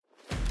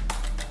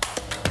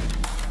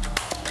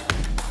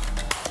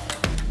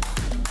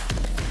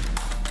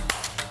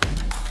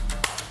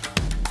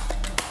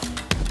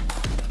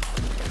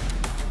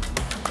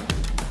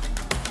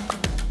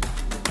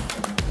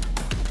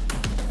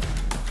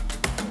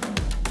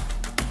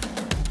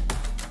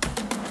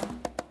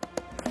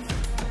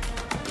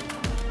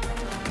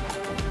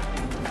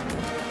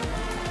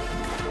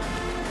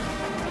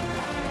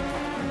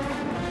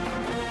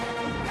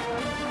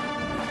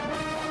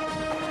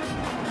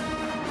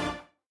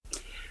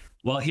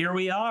Well, here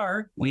we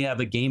are. We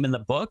have a game in the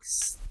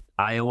books.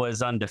 Iowa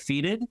is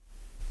undefeated.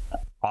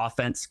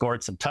 Offense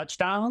scored some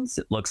touchdowns.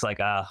 It looks like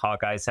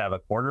Hawkeyes have a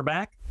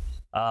quarterback.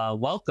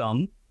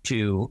 Welcome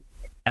to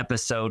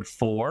episode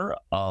 4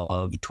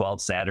 of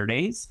 12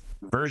 Saturdays,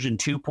 version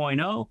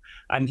 2.0.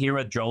 I'm here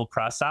with Joel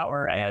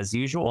Crossauer, as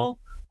usual.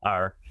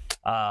 Our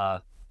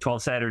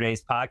 12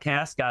 Saturdays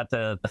podcast got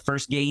the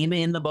first game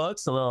in the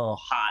books, a little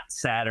hot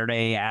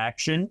Saturday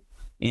action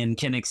in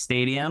Kinnick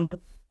Stadium.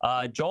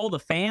 Joel, the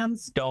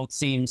fans don't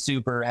seem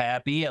super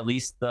happy, at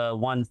least the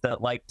ones that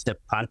like to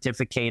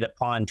pontificate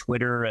upon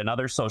Twitter and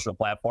other social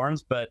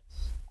platforms. But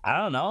I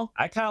don't know.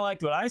 I kind of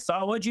liked what I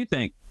saw. What'd you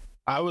think?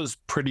 I was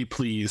pretty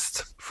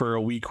pleased for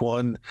a week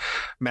 1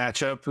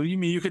 matchup.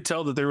 You could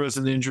tell that there was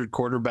an injured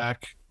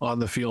quarterback on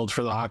the field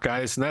for the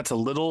Hawkeyes, and that's a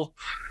little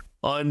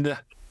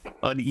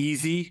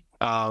uneasy.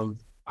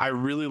 I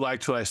really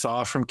liked what I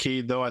saw from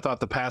Cade, though. I thought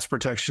the pass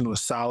protection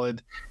was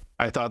solid.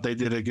 I thought they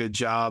did a good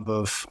job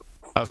of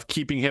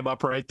keeping him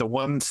upright.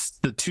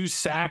 The 2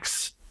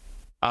 sacks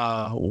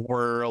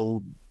were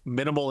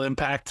minimal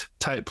impact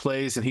type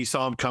plays, and he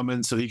saw him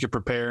coming so he could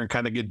prepare and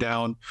kind of get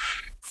down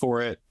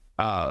for it.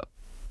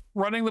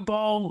 Running the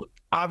ball,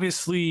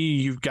 obviously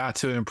you've got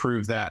to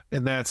improve that,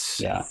 and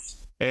that's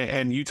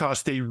and Utah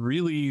State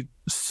really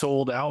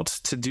sold out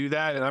to do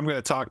that, and I'm going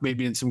to talk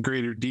maybe in some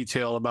greater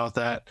detail about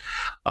that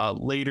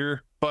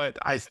later. But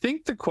I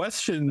think the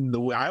question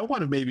I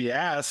want to maybe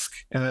ask,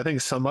 and I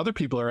think some other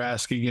people are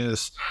asking,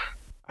 is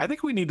I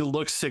think we need to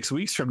look 6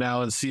 weeks from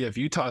now and see if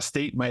Utah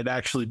State might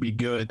actually be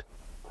good.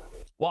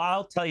 Well,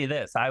 I'll tell you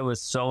this. I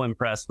was so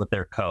impressed with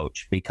their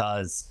coach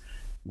because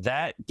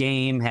that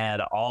game had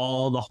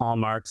all the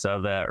hallmarks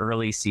of an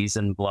early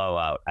season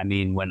blowout. I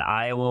mean, when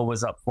Iowa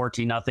was up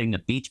 14-0, the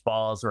beach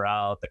balls were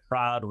out, the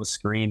crowd was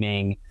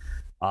screaming.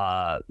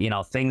 They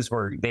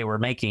were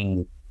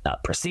making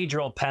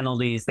procedural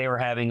penalties. They were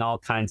having all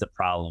kinds of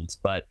problems.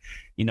 But,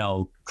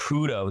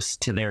 kudos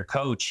to their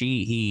coach.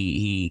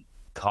 He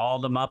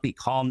called them up, he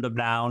calmed them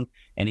down,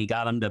 and he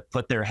got them to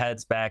put their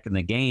heads back in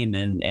the game,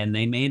 and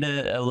they made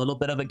a little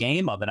bit of a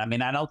game of it. I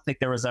mean, I don't think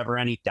there was ever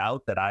any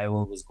doubt that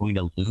Iowa was going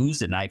to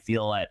lose, and I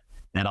feel that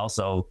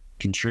also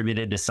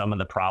contributed to some of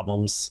the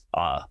problems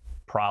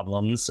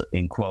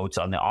in quotes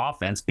on the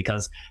offense,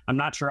 because I'm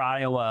not sure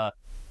I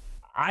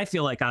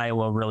feel like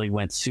Iowa really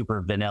went super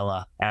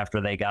vanilla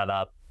after they got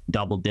up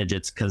double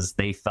digits because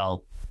they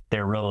felt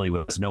there really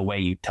was no way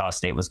Utah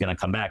State was going to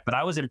come back. But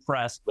I was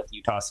impressed with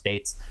Utah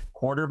State's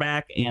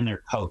quarterback and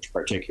their coach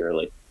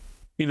particularly.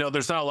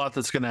 There's not a lot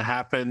that's going to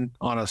happen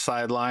on a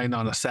sideline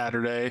on a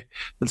Saturday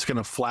that's going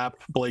to flap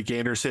Blake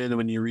Anderson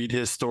when you read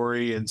his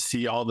story and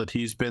see all that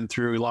he's been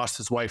through. He lost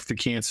his wife to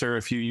cancer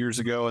a few years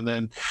ago, and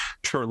then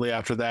shortly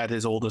after that,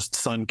 his oldest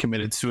son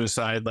committed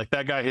suicide. Like,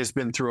 that guy has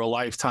been through a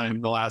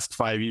lifetime the last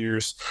 5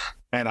 years,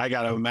 and I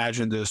got to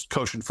imagine this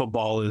coaching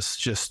football is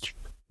just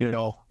 –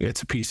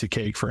 it's a piece of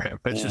cake for him.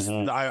 It's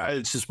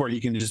it's just where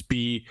he can just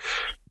be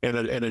in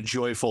a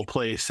joyful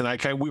place. And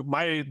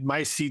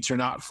my seats are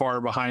not far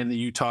behind the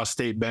Utah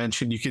State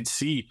bench, and you could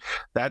see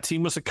that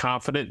team was a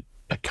confident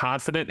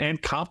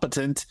and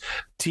competent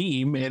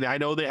team. And I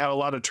know they have a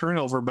lot of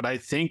turnover, but I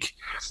think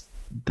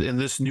in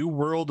this new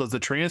world of the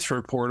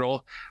transfer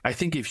portal, I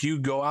think if you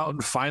go out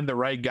and find the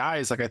right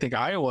guys, like I think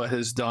Iowa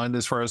has done,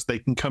 as far as they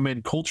can come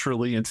in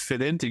culturally and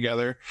fit in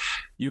together,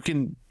 you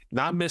can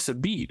not miss a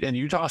beat. And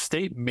Utah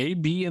State may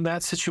be in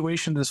that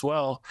situation as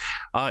well.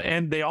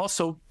 And they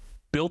also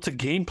built a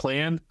game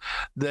plan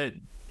that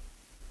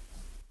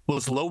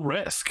was low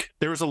risk.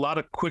 There was a lot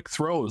of quick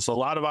throws, a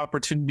lot of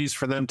opportunities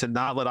for them to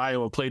not let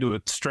Iowa play to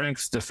its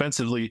strengths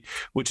defensively,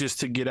 which is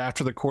to get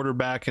after the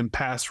quarterback and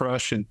pass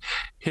rush and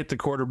hit the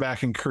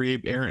quarterback and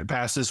create errant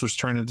passes, which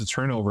turn into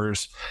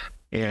turnovers.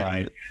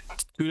 And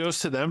kudos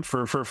to them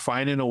for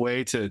finding a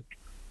way to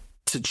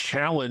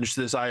challenge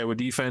this Iowa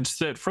defense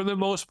that, for the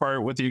most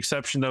part, with the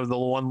exception of the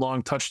one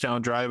long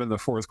touchdown drive in the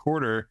fourth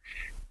quarter,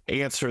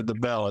 answered the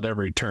bell at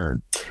every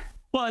turn.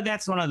 Well,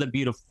 that's one of the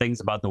beautiful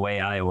things about the way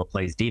Iowa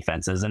plays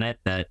defense, isn't it?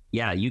 That,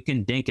 you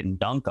can dink and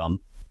dunk them,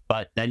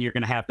 but then you're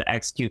going to have to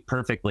execute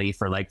perfectly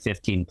for like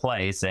 15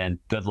 plays, and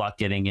good luck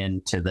getting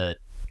into the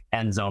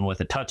end zone with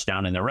a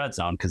touchdown in the red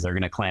zone because they're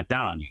going to clamp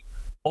down on you.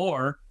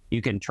 Or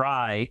you can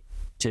try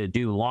to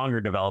do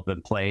longer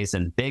development plays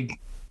and big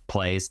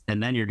plays,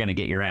 and then you're going to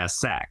get your ass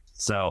sacked.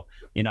 So,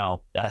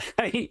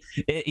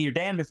 you're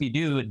damned if you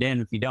do,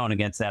 damned if you don't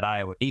against that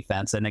Iowa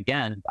defense. And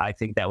again, I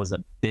think that was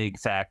a big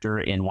factor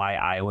in why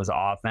Iowa's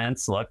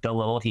offense looked a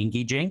little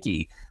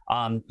hinky-jinky.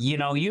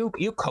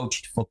 You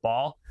coached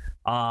football.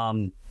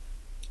 If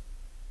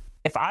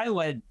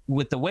Iowa,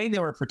 with the way they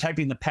were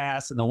protecting the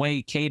pass and the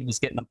way Cade was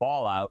getting the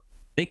ball out,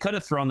 they could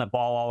have thrown the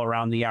ball all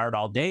around the yard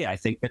all day, I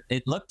think. But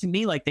it looked to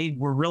me like they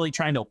were really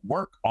trying to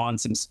work on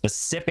some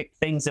specific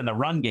things in the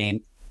run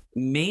game,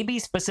 maybe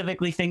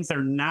specifically things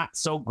they're not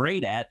so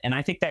great at. And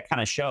I think that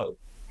kind of showed.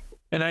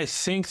 And I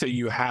think that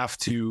you have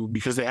to,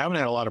 because they haven't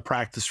had a lot of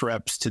practice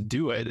reps to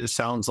do it. It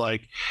sounds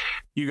like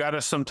you got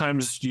to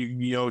sometimes,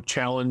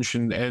 challenge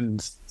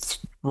and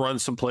run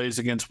some plays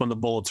against when the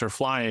bullets are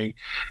flying.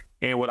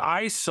 And what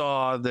I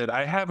saw that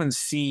I haven't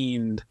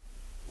seen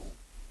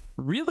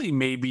really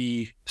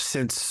maybe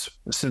since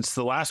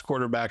the last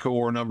quarterback who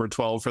wore number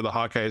 12 for the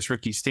Hawkeyes,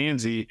 Ricky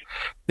Stanzi,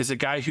 is a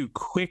guy who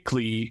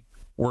quickly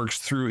works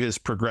through his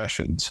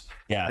progressions.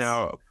 Yes.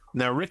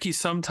 Now Ricky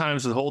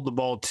sometimes would hold the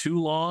ball too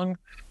long,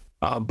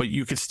 but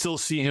you could still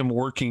see him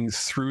working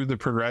through the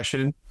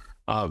progression.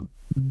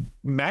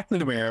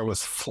 McNamara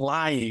was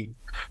flying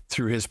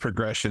through his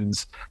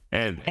progressions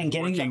and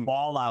getting the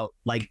ball out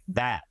like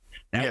that.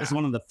 That was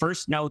one of the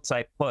first notes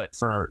I put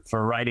for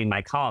writing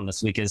my column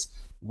this week is,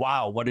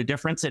 wow, what a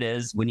difference it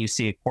is when you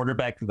see a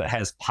quarterback that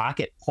has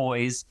pocket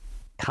poise,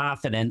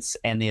 confidence,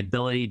 and the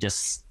ability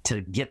just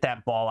to get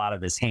that ball out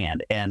of his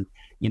hand. And,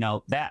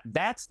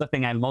 that's the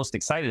thing I'm most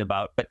excited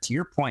about. But to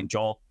your point,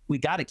 Joel, we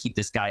got to keep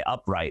this guy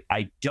upright.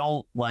 I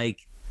don't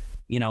like,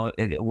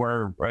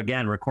 we're,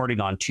 again,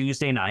 recording on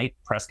Tuesday night.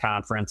 Press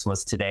conference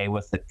was today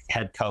with the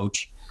head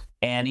coach.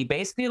 And he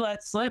basically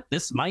let slip,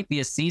 this might be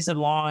a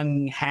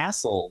season-long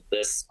hassle,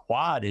 this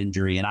quad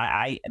injury. And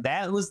I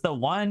that was the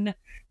one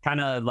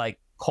kind of like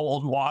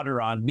cold water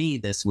on me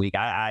this week.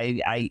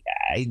 I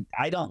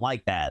don't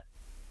like that.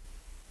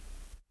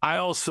 I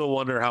also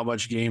wonder how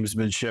much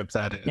gamesmanship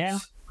that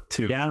is,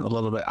 too, a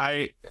little bit.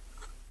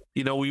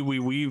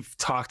 We've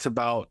talked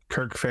about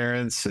Kirk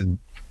Ferentz, and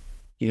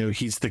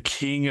he's the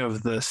king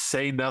of the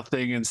say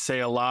nothing and say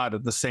a lot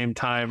at the same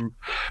time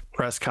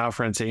press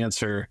conference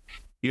answer.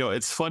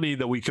 It's funny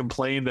that we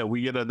complain that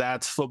we get a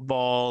That's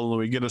Football and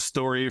we get a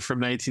story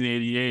from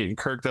 1988 and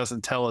Kirk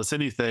doesn't tell us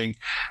anything.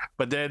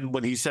 But then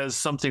when he says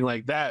something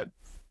like that,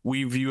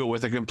 we view it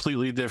with a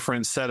completely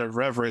different set of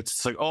reverence.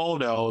 It's like, oh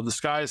no, the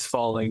sky's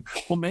falling.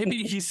 Well,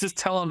 maybe he's just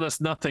telling us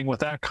nothing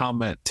with that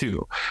comment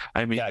too.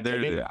 I mean,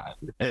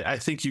 I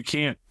think you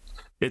can't.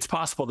 It's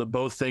possible that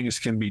both things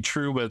can be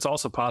true, but it's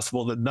also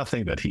possible that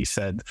nothing that he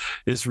said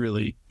is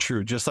really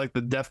true. Just like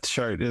the depth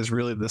chart is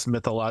really this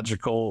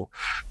mythological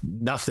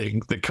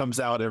nothing that comes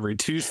out every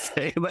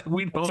Tuesday. Like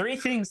we don't... Three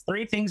things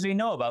we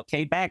know about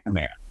Cade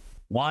McNamara.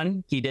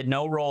 One, he did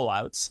no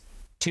rollouts.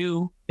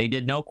 Two, they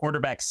did no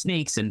quarterback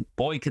sneaks, and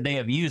boy, could they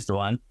have used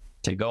one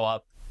to go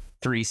up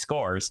 3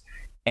 scores.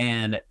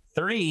 And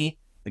 3,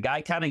 the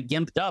guy kind of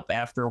gimped up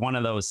after one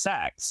of those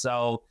sacks.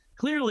 So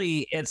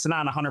clearly, it's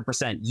not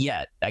 100%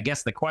 yet. I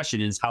guess the question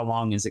is, how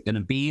long is it going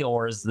to be,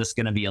 or is this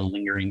going to be a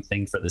lingering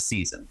thing for the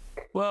season?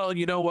 Well,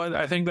 you know what?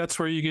 I think that's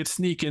where you get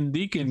Sneak and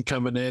Deacon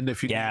coming in.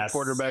 If you need a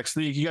quarterback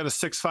sneak, you got a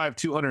 6'5",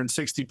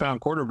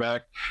 260-pound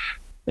quarterback.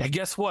 And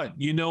guess what?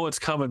 It's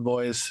coming,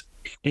 boys.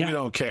 We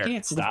don't care. You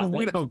can't stop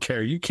we it. don't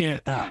care. You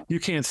can't. You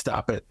can't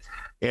stop it.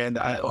 And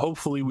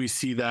hopefully we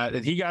see that.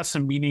 And he got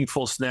some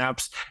meaningful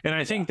snaps. And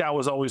I think that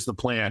was always the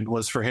plan,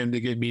 was for him to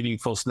get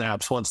meaningful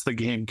snaps once the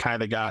game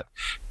kind of got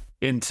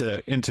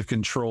into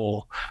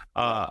control.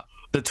 So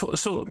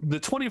the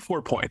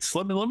 24 points.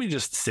 Let me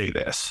just say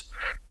this: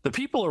 the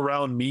people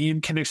around me in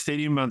Kinnick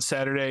Stadium on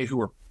Saturday who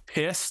were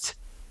pissed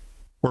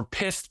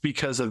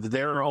because of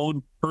their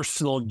own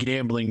personal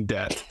gambling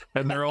debt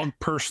and their own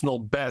personal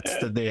bets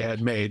that they had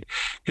made,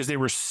 because they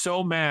were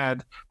so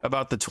mad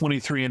about the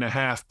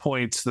 23.5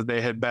 points that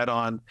they had bet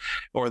on,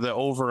 or the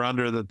over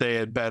under that they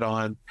had bet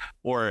on.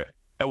 Or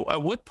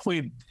at what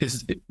point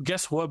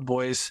guess what,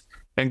 boys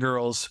and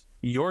girls?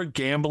 Your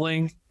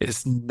gambling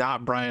is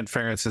not Brian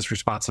Ferentz's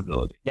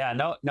responsibility. Yeah,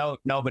 no,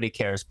 nobody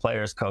cares.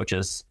 Players,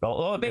 coaches.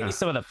 Well, maybe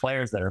some of the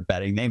players that are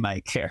betting, they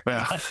might care.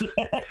 Yeah.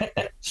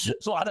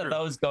 There's a lot of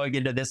those going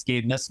into this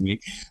game this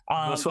week.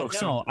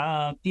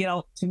 To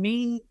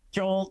me,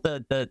 Joel,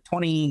 the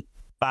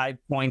 25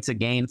 points a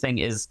game thing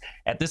is,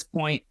 at this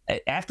point,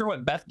 after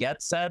what Beth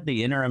Getz said,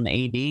 the interim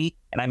AD,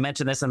 and I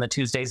mentioned this in the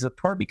Tuesdays with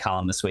Torby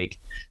column this week,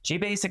 she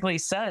basically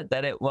said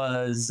that it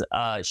was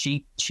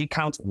she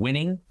counts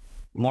winning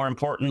more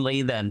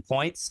importantly than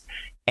points.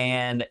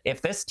 And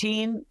if this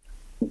team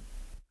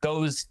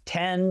goes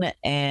 10-2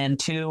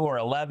 or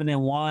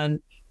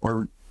 11-1,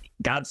 or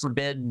God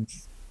forbid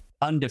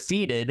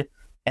undefeated,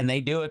 and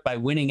they do it by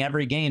winning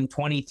every game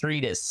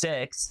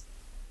 23-6,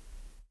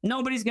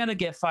 nobody's going to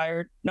get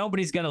fired.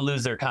 Nobody's going to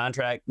lose their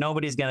contract.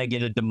 Nobody's going to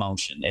get a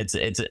demotion.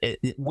 It's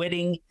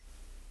winning.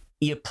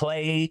 You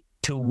play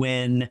to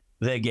win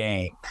the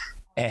game.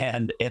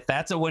 And if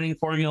that's a winning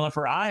formula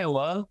for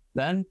Iowa,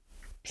 then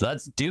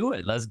let's do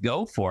it. Let's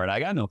go for it. I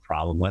got no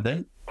problem with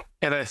it.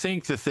 And I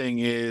think the thing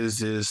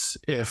is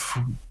if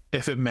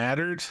it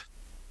mattered,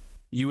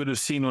 you would have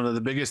seen one of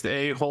the biggest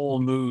a-hole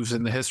moves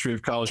in the history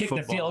of college football.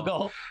 The field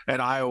goal.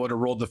 And Iowa would have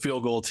rolled the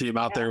field goal team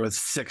out there with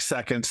 6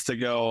 seconds to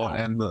go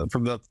and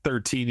from the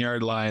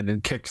 13-yard line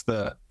and kicked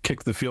the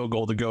field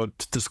goal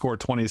to score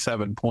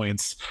 27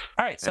 points.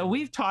 All right. So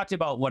we've talked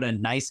about what a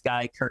nice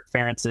guy Kirk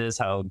Ferentz is,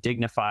 how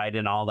dignified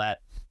and all that.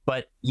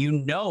 But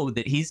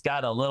that he's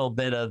got a little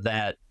bit of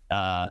that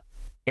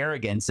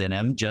arrogance in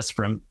him, just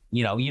from,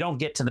 you don't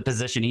get to the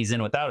position he's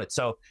in without it.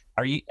 So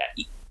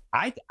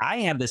I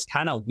have this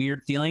kind of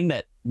weird feeling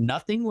that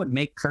nothing would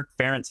make Kirk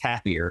Ferentz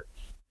happier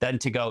than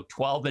to go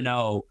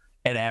 12-0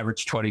 and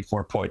average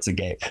 24 points a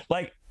game.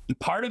 Like,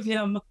 part of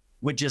him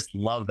would just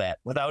love that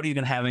without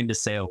even having to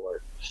say a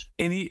word.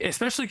 And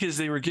especially because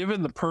they were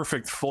given the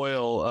perfect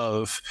foil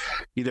of,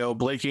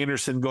 Blake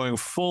Anderson going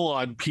full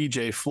on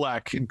PJ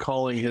Fleck and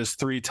calling his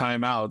 3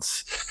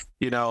 timeouts,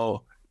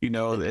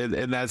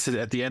 and that's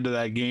at the end of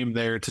that game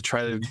there to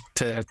try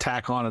to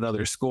tack on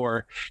another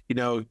score.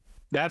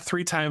 That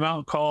 3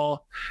 timeout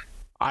call,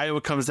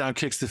 Iowa comes down,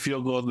 kicks the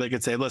field goal, and they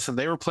could say, listen,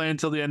 they were playing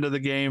till the end of the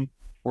game.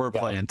 We're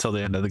playing until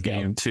the end of the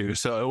game too.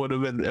 So it would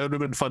have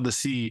been fun to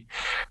see.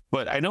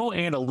 But I know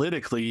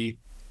analytically,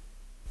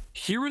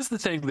 here was the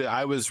thing that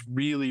I was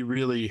really,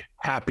 really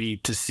happy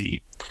to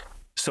see.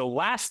 So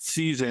last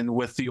season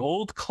with the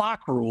old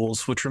clock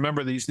rules, which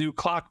remember these new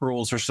clock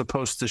rules are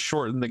supposed to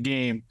shorten the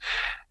game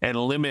and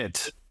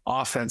limit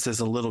offenses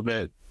a little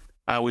bit.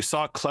 We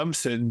saw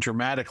Clemson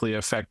dramatically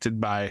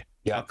affected by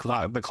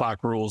the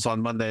clock rules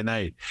on Monday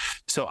night.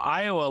 So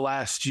Iowa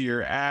last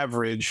year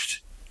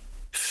averaged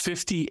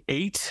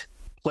 58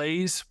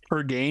 plays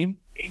per game,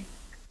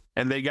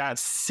 and they got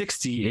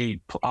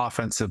 68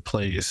 offensive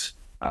plays.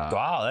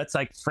 Wow, that's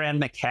like Fran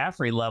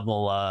McCaffrey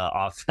level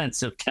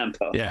offensive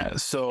tempo. Yeah,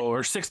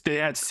 they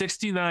had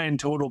 69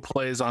 total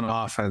plays on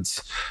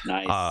offense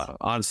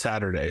on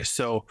Saturday.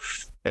 So,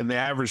 and they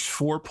averaged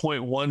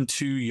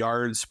 4.12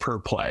 yards per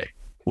play,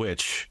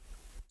 which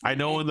I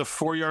know in the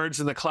 4 yards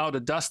in the cloud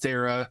of dust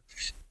era,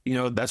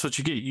 that's what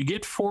you get. You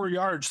get 4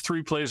 yards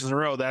 3 plays in a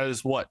row. That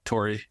is what,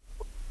 Tori?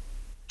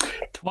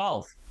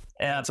 12.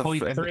 That's a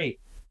 0.3.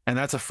 And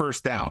that's a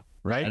first down,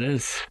 right? It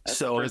is.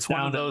 So it's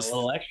one of those. A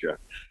little extra.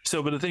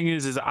 So, but the thing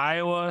is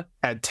Iowa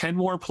had 10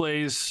 more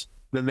plays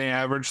than they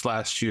averaged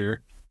last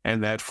year,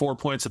 and that 4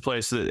 points a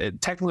play. So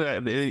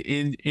technically,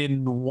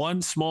 in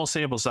one small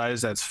sample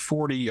size, that's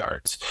 40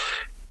 yards.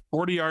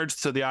 40 yards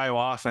to the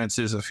Iowa offense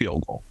is a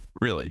field goal,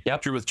 really.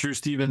 Yep. With Drew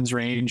Stevens'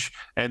 range,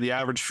 and the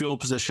average field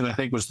position, I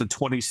think, was the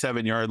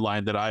 27-yard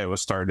line that Iowa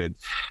started.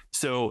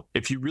 So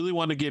if you really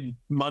want to get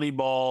money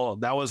ball,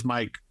 that was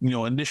my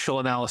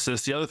initial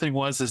analysis. The other thing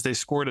is they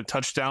scored a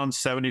touchdown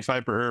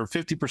 75 or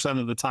 50%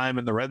 of the time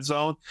in the red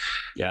zone.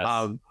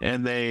 Yes.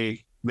 And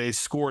they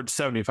scored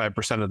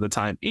 75% of the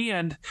time.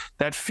 And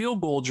that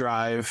field goal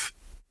drive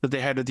that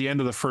they had at the end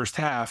of the first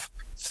half,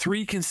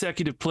 3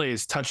 consecutive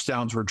plays,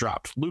 touchdowns were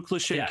dropped. Luke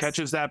Lachey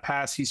catches that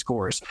pass, he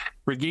scores.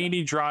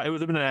 Reganey draw, it would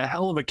have been a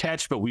hell of a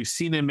catch, but we've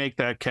seen him make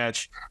that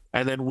catch.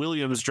 And then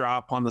Williams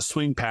drop on the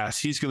swing pass,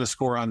 he's going to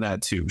score on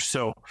that too.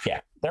 So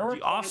there were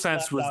the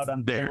offense was there.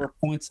 There were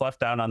points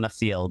left out on the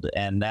field,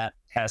 and that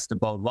has to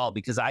bode well,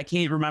 because I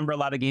can't remember a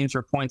lot of games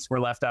where points were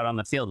left out on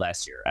the field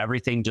last year.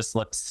 Everything just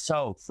looked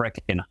so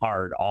freaking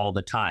hard all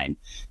the time.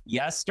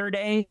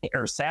 Yesterday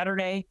or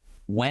Saturday,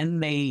 when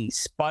they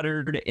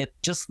sputtered, it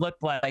just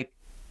looked like,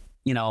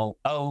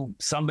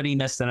 somebody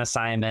missed an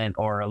assignment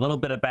or a little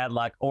bit of bad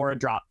luck or a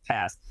drop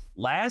pass.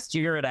 Last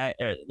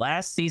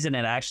season,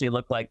 it actually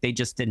looked like they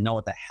just didn't know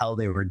what the hell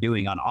they were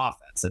doing on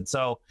offense. And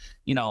so,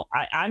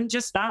 I'm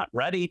just not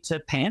ready to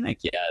panic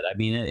yet. I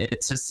mean,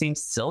 it just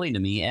seems silly to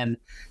me. And,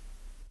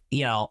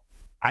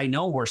 I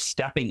know we're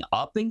stepping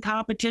up in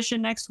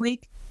competition next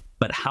week,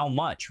 but how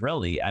much,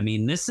 really? I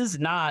mean, this is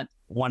not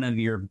one of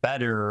your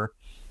better,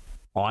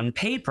 on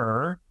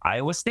paper,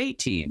 Iowa State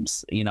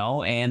teams,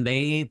 and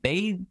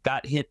they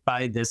got hit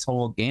by this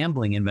whole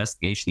gambling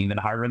investigation even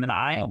harder than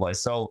Iowa.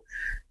 So,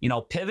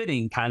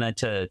 pivoting kind of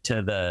to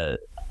the,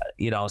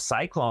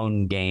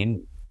 Cyclone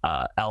game,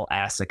 El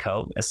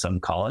Assico, as some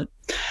call it.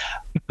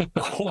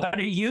 What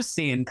are you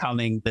seeing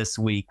coming this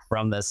week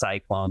from the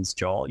Cyclones,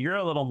 Joel? You're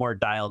a little more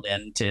dialed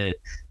into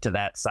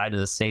that side of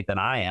the state than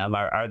I am.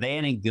 Are they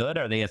any good?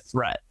 Are they a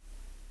threat?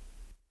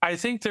 I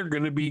think they're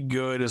going to be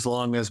good as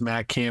long as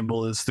Matt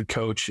Campbell is the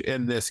coach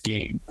in this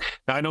game.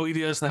 Now, I know he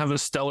doesn't have a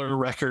stellar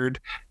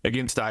record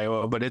against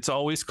Iowa, but it's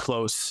always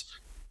close.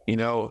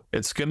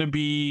 It's going to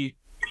be,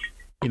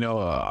 a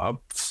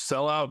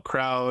sellout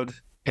crowd,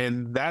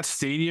 and that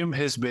stadium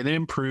has been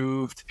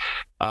improved.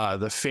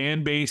 The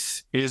fan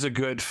base is a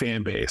good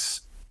fan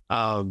base.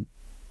 I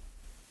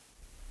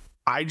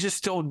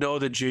just don't know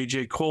that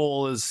J.J.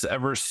 Cole has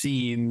ever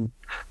seen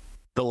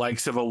the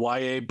likes of a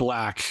Y.A.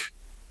 Black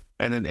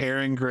and an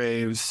Aaron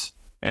Graves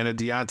and a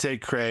Deontay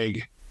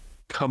Craig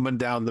coming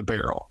down the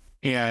barrel.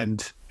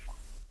 And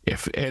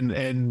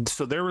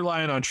so they're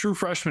relying on true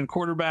freshman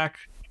quarterback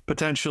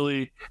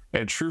potentially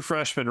and true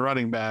freshman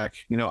running back.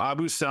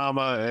 Abu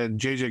Sama and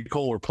JJ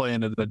Cole were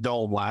playing in the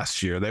Dome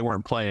last year. They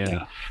weren't playing,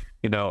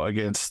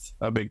 against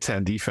a Big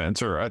Ten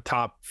defense or a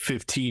top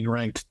 15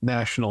 ranked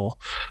national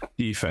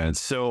defense.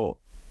 So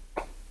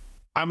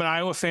I'm an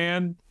Iowa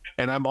fan,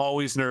 and I'm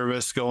always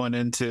nervous going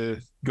into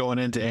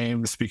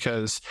Ames,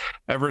 because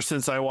ever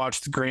since I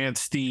watched Grant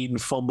Steen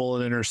fumble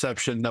an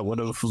interception that would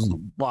have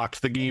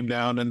locked the game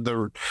down in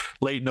the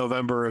late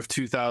November of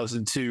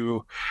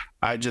 2002,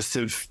 I just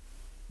have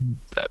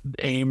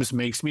Ames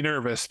makes me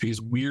nervous because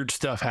weird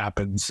stuff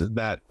happens in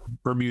that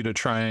Bermuda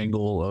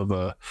Triangle of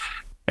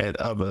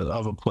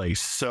a place.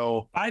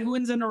 So 5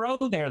 wins in a row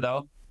there,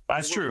 though.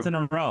 That's true. Wins in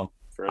a row.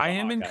 I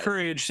am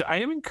encouraged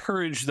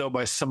though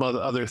by some of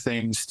the other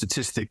things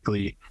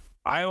statistically.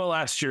 Iowa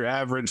last year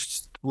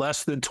averaged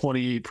less than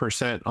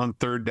 28% on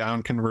third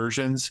down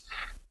conversions.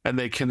 and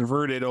they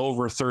converted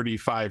over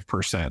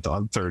 35%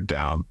 on third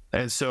down.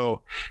 And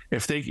so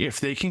if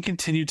they can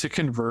continue to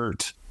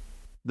convert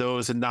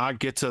those and not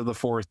get to the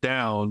fourth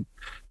down,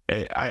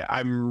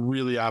 I'm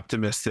really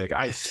optimistic.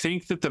 I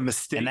think that the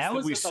mistakes and that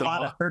was we just saw, a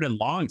lot of third and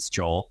longs,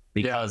 Joel,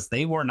 because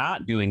they were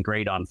not doing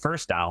great on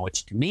first down,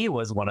 which to me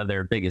was one of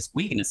their biggest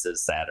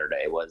weaknesses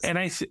Saturday.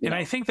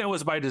 I think that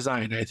was by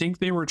design. I think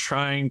they were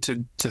trying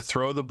to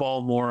throw the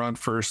ball more on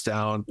first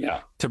down,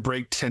 to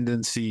break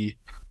tendency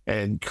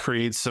and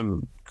create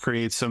some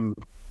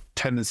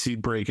tendency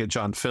breakage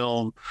on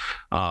film.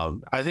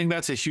 I think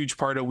that's a huge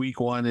part of week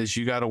one, is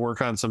you got to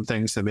work on some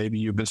things that maybe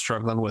you've been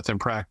struggling with in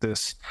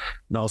practice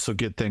and also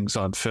get things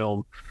on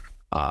film.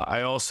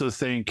 I also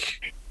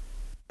think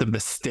the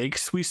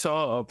mistakes we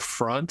saw up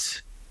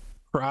front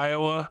for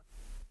Iowa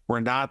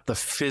were not the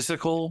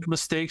physical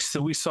mistakes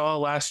that we saw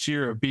last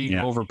year of being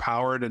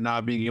overpowered and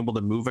not being able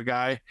to move a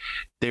guy.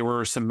 They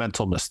were some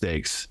mental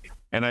mistakes.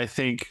 And I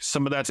think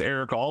some of that's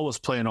Eric All was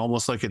playing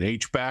almost like an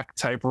H-back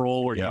type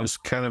role where he was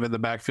kind of in the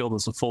backfield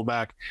as a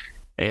fullback.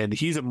 And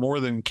he's a more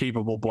than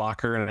capable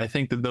blocker. And I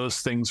think that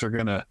those things are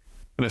going to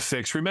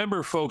fix.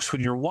 Remember, folks,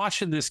 when you're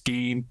watching this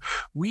game,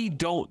 we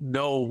don't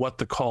know what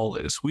the call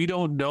is. We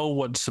don't know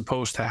what's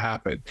supposed to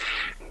happen.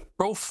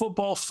 Pro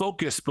Football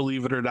Focus,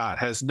 believe it or not,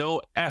 has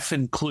no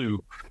effing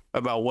clue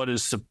about what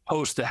is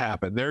supposed to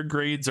happen. Their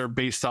grades are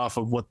based off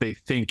of what they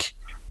think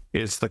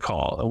is the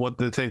call and what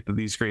they think that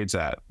these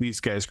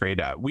guys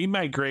grade at. We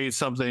might grade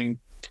something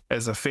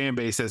as a fan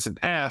base as an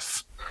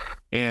F,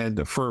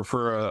 and for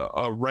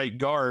a right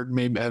guard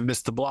maybe have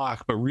missed the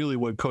block, but really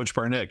what Coach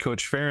Barnett,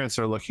 Coach Ferentz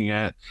are looking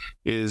at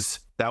is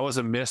that was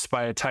a miss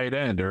by a tight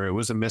end or it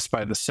was a miss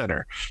by the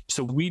center.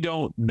 So we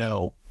don't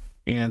know.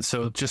 And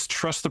so just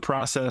trust the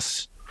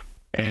process.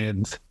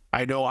 And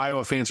I know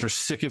Iowa fans are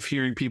sick of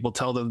hearing people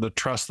tell them to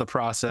trust the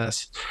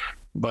process,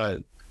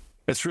 but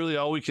it's really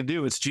all we can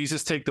do. It's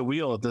Jesus take the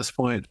wheel at this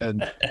point.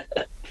 And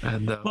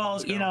well,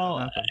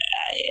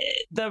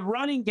 the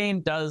running game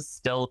does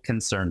still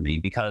concern me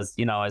because,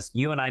 as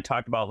you and I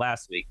talked about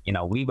last week,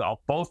 we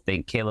both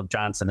think Caleb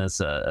Johnson is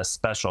a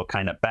special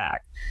kind of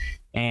back.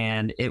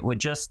 And it would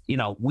just,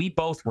 we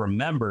both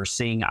remember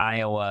seeing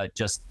Iowa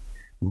just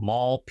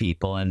maul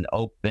people and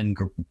open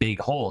big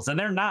holes, and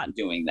they're not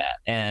doing that.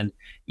 And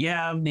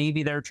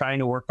maybe they're trying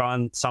to work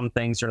on some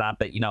things or not.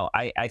 But,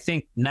 I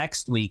think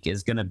next week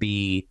is going to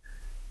be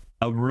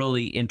a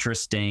really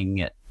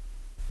interesting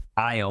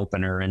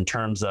eye-opener in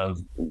terms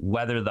of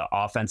whether the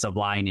offensive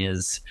line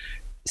is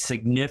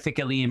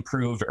significantly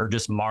improved or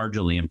just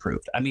marginally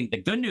improved. I mean, the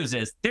good news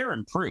is they're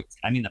improved.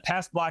 I mean, the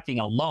pass blocking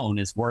alone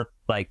is worth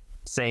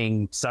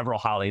saying several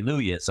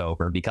hallelujahs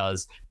over,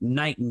 because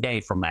night and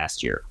day from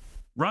last year.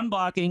 Run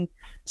blocking,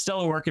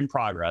 still a work in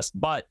progress.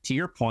 But to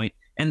your point,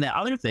 and the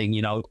other thing,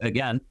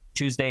 again,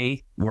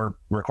 Tuesday, we're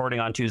recording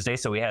on Tuesday,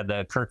 so we had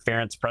the Kirk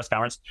Ferentz press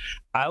conference.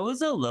 I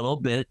was a little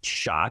bit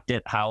shocked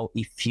at how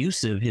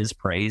effusive his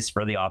praise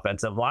for the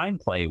offensive line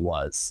play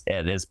was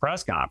at his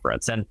press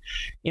conference. And,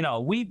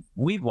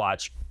 we've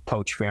watched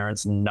Coach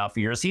Ferentz enough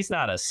years. He's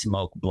not a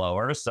smoke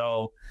blower.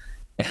 So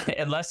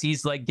unless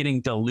he's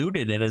getting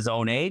diluted at his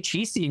own age,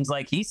 he seems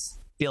like he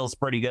feels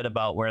pretty good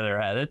about where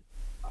they're headed.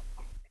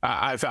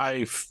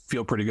 I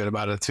feel pretty good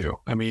about it too.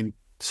 I mean,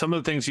 some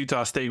of the things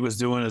Utah State was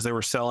doing is they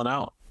were selling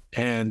out.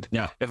 And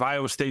if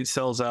Iowa State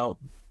sells out,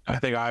 I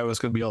think Iowa's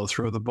going to be able to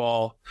throw the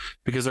ball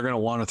because they're going to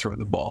want to throw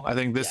the ball. I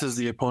think this is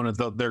the opponent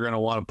that they're going to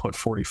want to put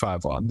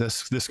 45 on.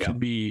 This could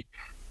be.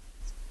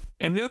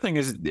 And the other thing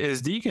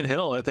is Deacon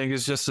Hill, I think,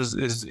 is just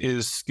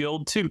is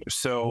skilled too.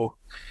 So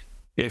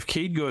if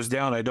Cade goes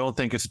down, I don't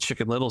think it's a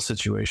Chicken Little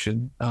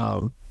situation.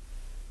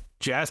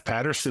 Jazz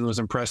Patterson was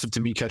impressive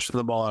to me catching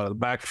the ball out of the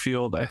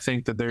backfield. I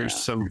think that there's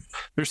some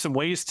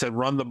ways to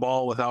run the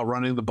ball without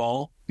running the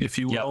ball, if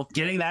you will.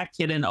 Getting that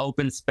kid in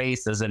open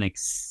space is an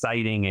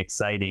exciting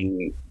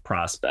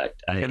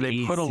prospect. And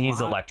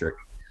he's electric.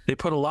 They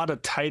put a lot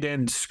of tight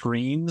end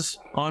screens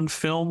on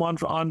film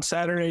on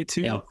Saturday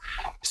too. Yep.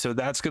 So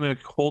that's going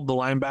to hold the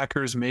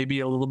linebackers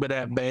maybe a little bit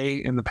at bay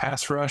in the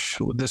pass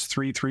rush with this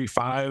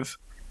 3-3-5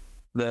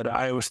 that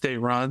Iowa State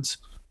runs.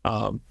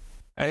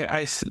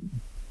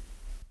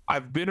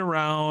 I've been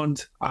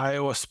around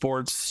Iowa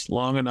sports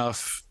long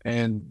enough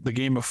and the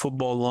game of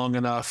football long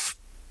enough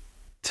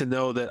to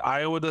know that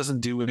Iowa doesn't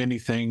do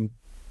anything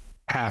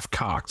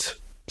half-cocked.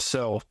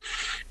 So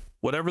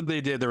whatever they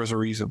did, there was a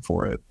reason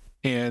for it.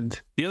 And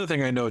the other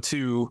thing I know,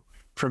 too,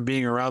 from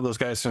being around those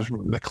guys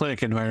from the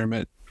clinic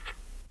environment,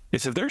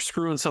 is if they're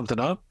screwing something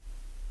up,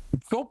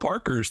 Phil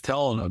Parker's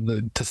telling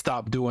them to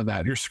stop doing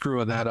that. You're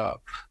screwing that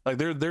up.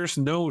 There's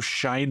no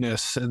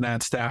shyness in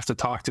that staff to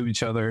talk to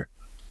each other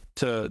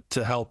to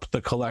help the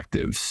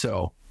collective.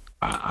 So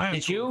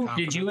did you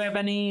have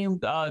any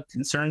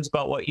concerns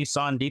about what you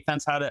saw in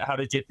defense? How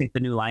did you think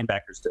the new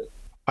linebackers did?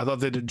 I thought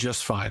they did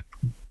just fine.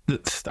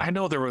 I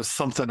know there was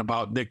something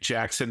about Nick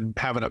Jackson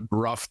having a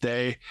rough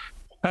day.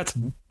 That's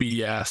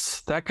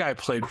BS. That guy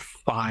played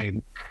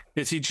fine.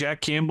 Is he Jack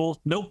Campbell?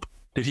 Nope.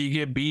 Did he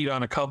get beat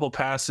on a couple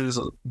passes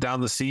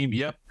down the seam?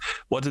 Yep.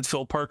 What did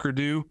Phil Parker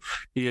do?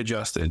 He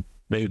adjusted.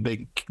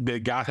 They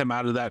got him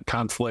out of that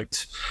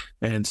conflict,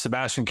 and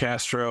Sebastian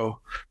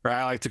Castro, or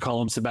I like to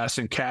call him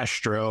Sebastian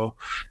Castro,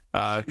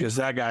 because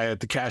that guy at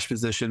the cash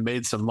position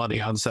made some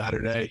money on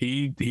Saturday.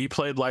 He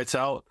played lights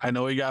out. I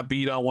know he got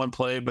beat on one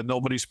play, but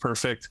nobody's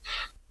perfect.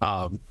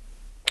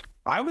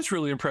 I was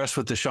really impressed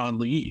with Deshaun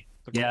Lee,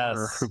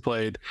 the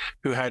corner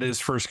who had his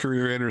first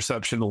career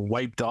interception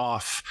wiped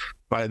off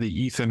by the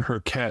Ethan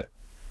Herquette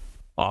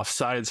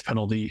offsides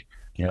penalty.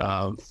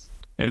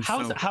 And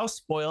how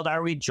spoiled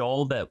are we,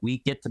 Joel, that we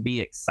get to be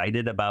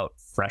excited about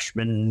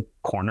freshman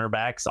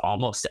cornerbacks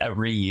almost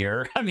every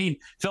year? I mean,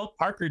 Phil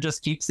Parker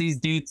just keeps these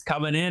dudes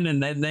coming in,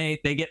 and then they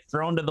get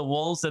thrown to the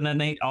wolves, and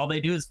then all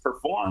they do is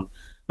perform.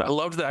 I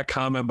loved that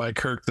comment by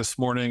Kirk this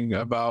morning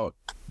about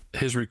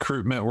his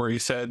recruitment, where he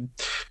said,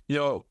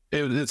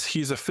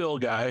 he's a Phil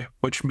guy,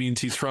 which means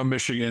he's from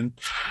Michigan,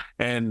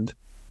 and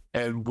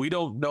we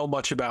don't know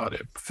much about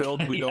him. Phil,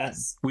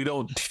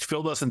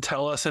 Phil doesn't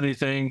tell us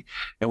anything,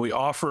 and we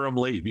offer him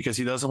late because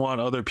he doesn't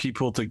want other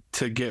people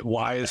to get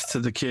wise to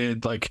the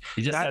kid. Like,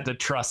 you just had to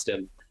trust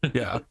him.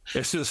 Yeah.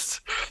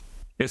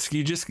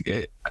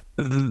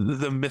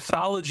 The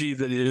mythology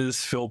that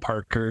is Phil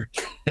Parker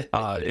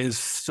is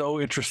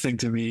so interesting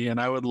to me. And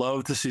I would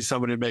love to see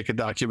somebody make a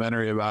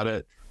documentary about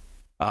it.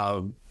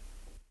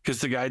 Because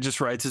the guy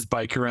just rides his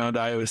bike around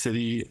Iowa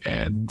City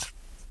and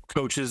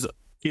coaches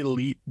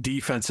elite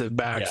defensive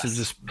backs.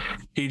 And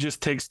he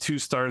just takes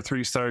 2-star,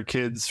 3-star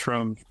kids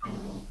from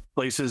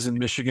places in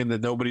Michigan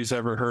that nobody's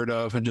ever heard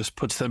of and just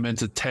puts them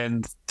into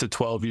 10 to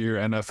 12-year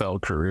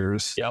NFL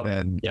careers.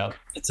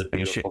 It's a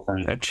beautiful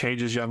thing. It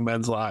changes young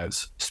men's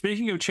lives.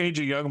 Speaking of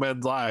changing young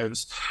men's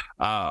lives,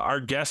 our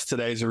guest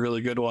today is a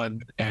really good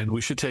one, and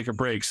we should take a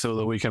break so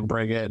that we can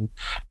bring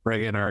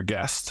in our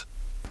guest.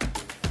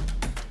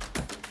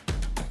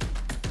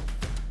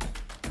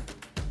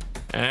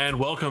 And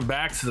welcome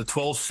back to the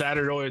 12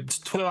 Saturdays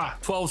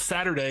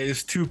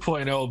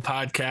 2.0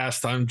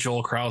 podcast. I'm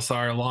Joel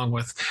Krausar, along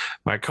with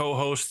my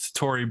co-host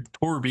Tori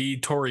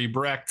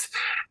Brecht,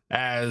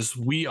 as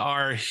we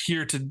are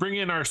here to bring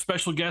in our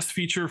special guest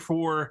feature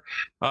for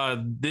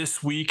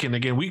this week. And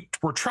again,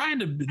 we're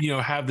trying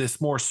to have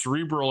this more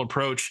cerebral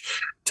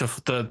approach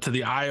to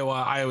the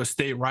Iowa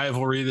State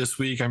rivalry this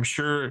week. I'm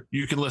sure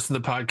you can listen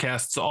to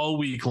podcasts all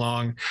week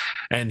long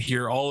and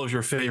hear all of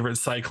your favorite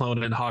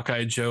Cyclone and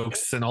Hawkeye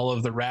jokes and all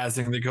of the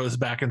razzing that goes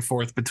back and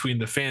forth between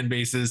the fan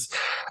bases.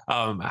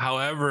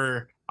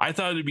 However, I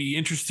thought it'd be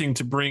interesting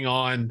to bring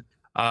on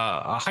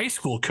a high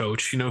school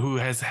coach, who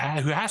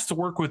has to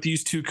work with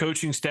these two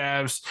coaching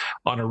staffs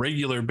on a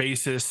regular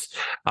basis.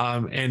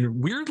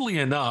 And weirdly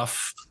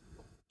enough,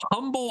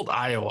 Humboldt,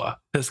 Iowa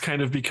has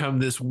kind of become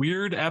this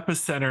weird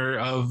epicenter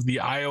of the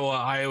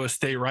Iowa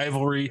State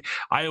rivalry.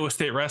 Iowa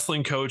State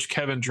wrestling coach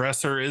Kevin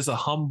Dresser is a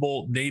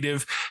Humboldt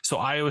native, so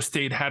Iowa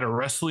State had a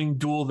wrestling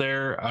duel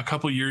there a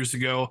couple years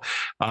ago.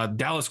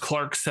 Dallas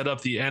Clark set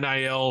up the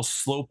NIL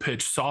slow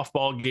pitch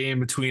softball game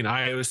between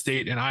Iowa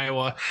State and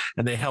Iowa,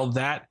 and they held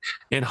that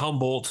in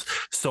Humboldt.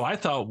 So I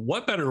thought,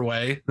 what better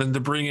way than to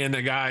bring in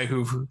a guy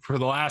who for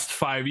the last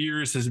 5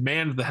 years has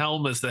manned the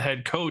helm as the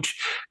head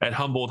coach at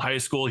Humboldt High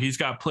School. He's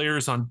got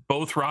players on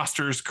both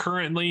rosters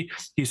currently.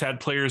 He's had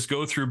players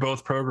go through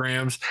both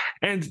programs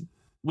and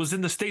was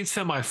in the state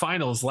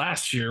semifinals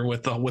last year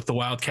with the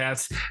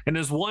Wildcats and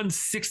has won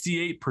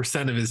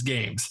 68% of his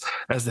games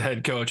as the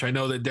head coach. I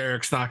know that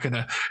Derrick's not going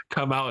to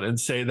come out and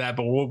say that,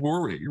 but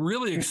we're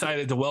really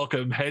excited to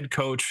welcome head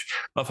coach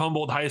of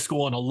Humboldt High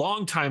School and a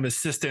longtime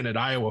assistant at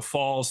Iowa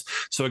Falls.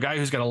 So a guy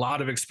who's got a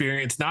lot of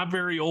experience, not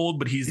very old,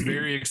 but he's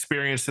very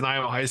experienced in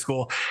Iowa High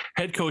School.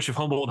 Head coach of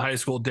Humboldt High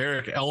School,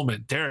 Derrick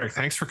Elman. Derrick,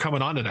 thanks for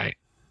coming on tonight.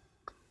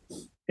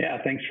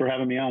 Yeah, thanks for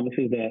having me on. This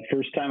is the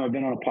first time I've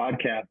been on a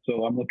podcast,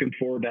 so I'm looking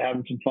forward to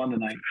having some fun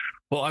tonight.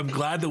 Well, I'm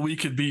glad that we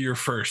could be your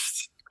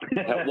first.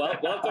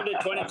 Welcome to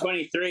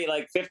 2023.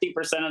 Like 50%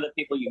 of the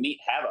people you meet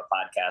have a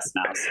podcast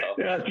now. So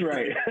that's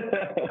right.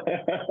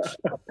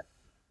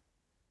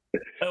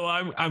 Oh,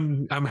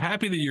 I'm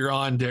happy that you're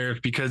on,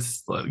 Derrick,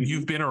 because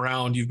you've been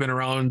around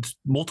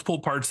multiple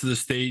parts of the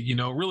state.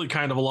 Really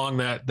kind of along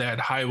that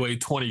Highway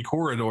 20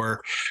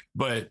 corridor,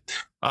 but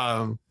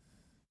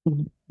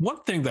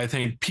one thing that I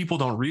think people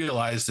don't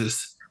realize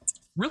is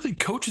really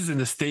coaches in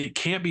the state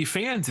can't be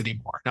fans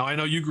anymore. Now, I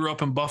know you grew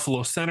up in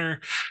Buffalo Center,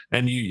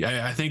 and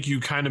I think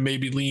you kind of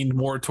maybe leaned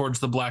more towards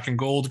the black and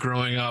gold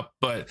growing up,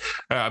 but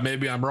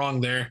maybe I'm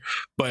wrong there.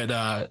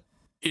 But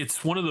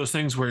it's one of those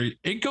things where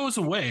it goes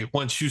away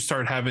once you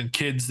start having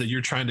kids that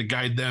you're trying to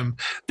guide them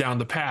down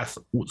the path.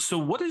 So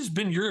what has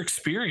been your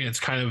experience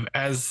kind of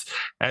as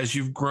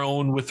you've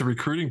grown with the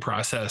recruiting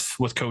process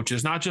with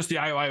coaches, not just the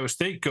Iowa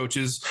State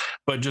coaches,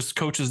 but just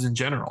coaches in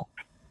general?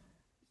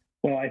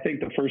 Well, I think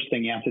the first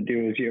thing you have to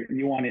do is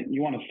you want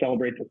to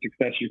celebrate the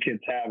success your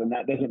kids have, and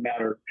that doesn't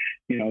matter,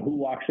 who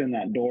walks in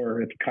that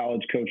door. If a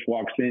college coach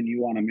walks in,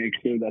 you want to make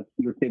sure that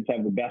your kids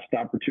have the best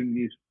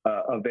opportunities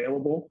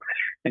available,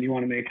 and you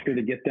want to make sure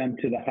to get them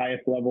to the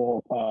highest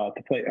level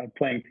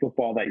playing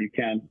football that you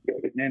can.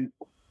 And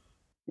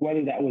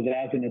whether that was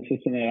as an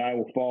assistant at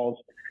Iowa Falls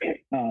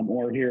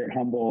or here at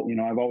Humboldt,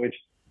 I've always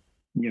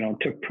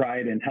took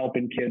pride in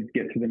helping kids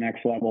get to the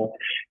next level.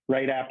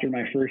 Right after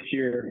my first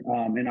year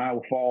in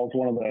Iowa Falls,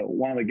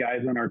 one of the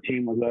guys on our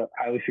team was a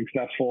highly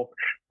successful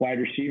wide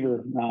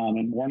receiver,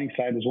 and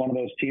Morningside was one of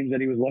those teams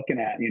that he was looking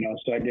at.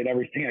 So I did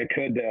everything I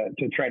could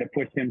to try to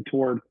push him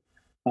toward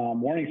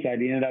Morningside.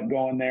 He ended up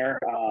going there.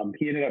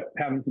 He ended up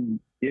having some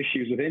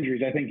issues with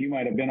injuries. I think you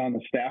might have been on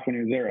the staff when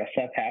he was there.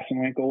 Seth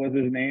Hassenwinkel was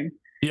his name.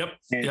 Yep.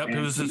 It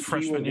was his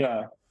freshman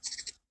year.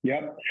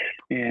 Yep.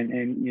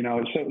 And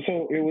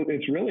so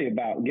it's really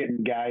about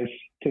getting guys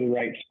to the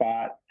right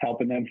spot,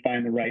 helping them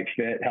find the right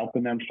fit,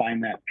 helping them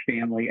find that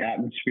family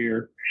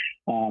atmosphere.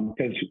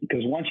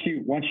 Because once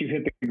you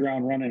hit the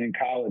ground running in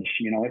college,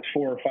 it's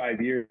 4 or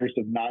 5 years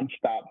of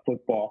nonstop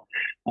football.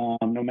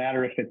 No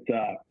matter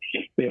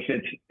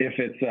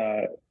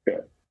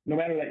no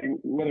matter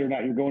whether or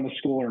not you're going to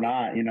school or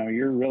not,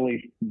 you're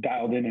really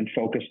dialed in and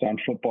focused on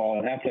football,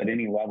 and that's at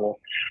any level.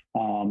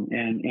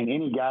 And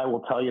any guy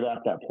will tell you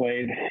that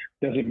played.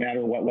 Doesn't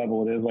matter what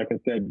level it is. Like I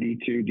said,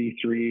 D2,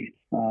 D3,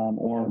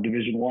 or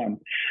Division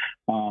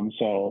I.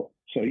 So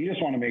you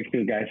just want to make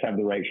sure guys have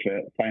the right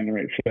fit, find the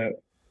right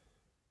fit.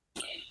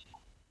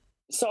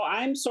 So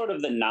I'm sort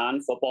of the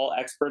non-football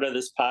expert of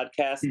this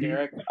podcast,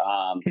 Derrick.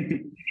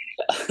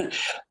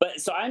 But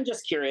so I'm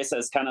just curious,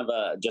 as kind of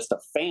just a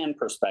fan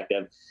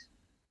perspective,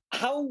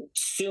 how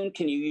soon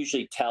can you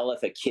usually tell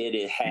if a kid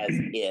has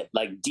it,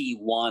 like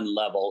D1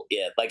 level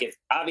it? Like if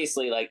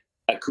obviously like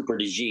a Cooper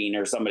DeJean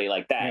or somebody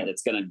like that,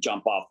 it's going to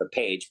jump off the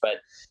page.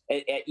 But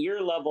at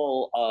your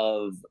level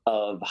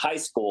of high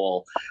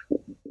school,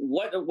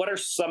 what are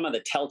some of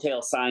the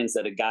telltale signs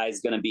that a guy's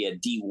going to be a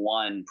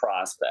D1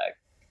 prospect?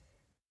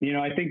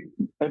 I think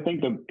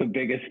the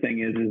biggest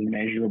thing is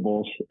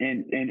measurables,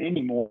 and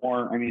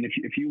anymore. I mean,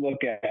 if you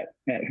look at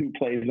who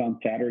plays on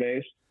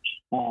Saturdays,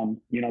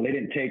 they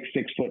didn't take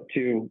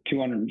 6'2",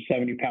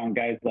 270-pound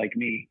guys like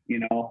me. They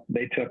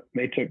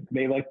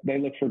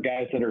look for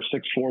guys that are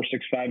 6'4",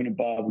 6'5", and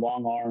above,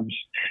 long arms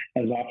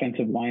as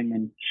offensive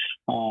linemen,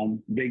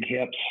 big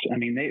hips. I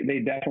mean, they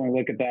definitely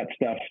look at that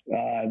stuff.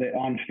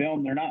 On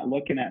film, they're not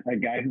looking at a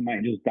guy who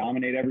might just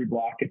dominate every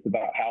block. It's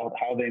about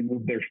how they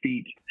move their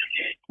feet.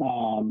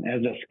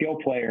 As a skill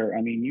player,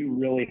 I mean, you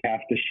really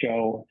have to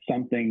show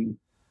something,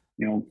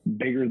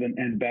 bigger than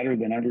and better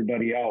than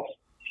everybody else.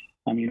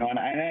 And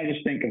I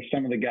just think of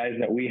some of the guys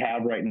that we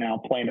have right now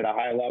playing at a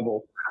high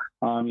level.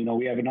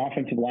 We have an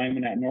offensive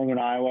lineman at Northern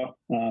Iowa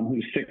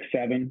who's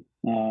 6'7",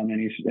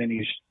 and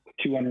he's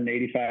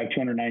 285,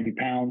 290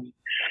 pounds.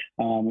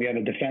 We have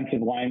a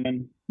defensive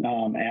lineman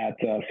at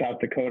South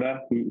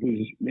Dakota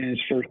who's in his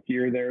first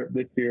year there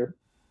this year.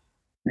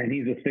 And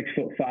he's a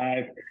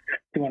 6'5",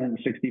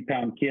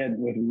 260-pound kid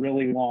with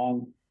really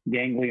long,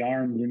 gangly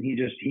arms, and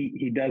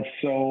he does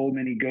so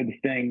many good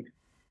things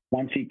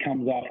once he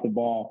comes off the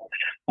ball.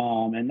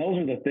 And those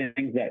are the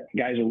things that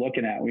guys are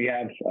looking at. We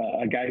have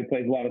a guy who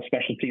plays a lot of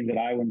special teams at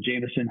Iowa,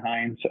 Jamison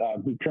Hines,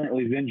 who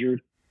currently is injured,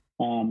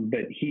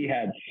 but he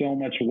had so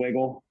much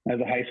wiggle as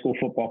a high school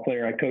football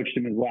player. I coached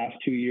him his last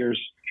 2 years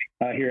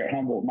here at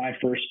Humboldt, my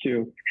first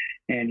two.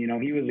 And,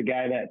 he was a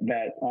guy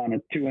that on a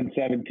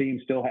 2-7 team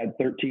still had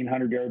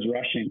 1,300 yards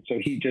rushing. So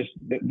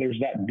there's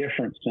that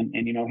difference. And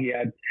he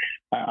had,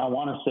 I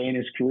want to say in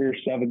his career,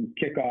 7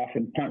 kickoff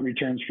and punt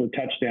returns for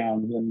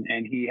touchdowns.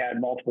 And he had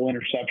multiple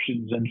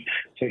interceptions. And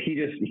so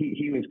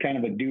he was kind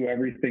of a do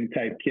everything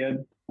type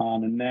kid.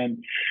 And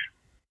then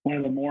one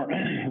of the more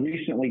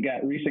recent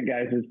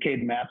guys is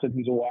Caden Matson,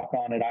 who's a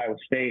walk-on at Iowa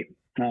State.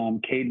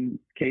 Caden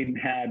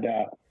had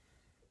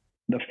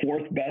the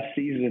 4th best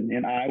season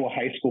in Iowa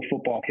high school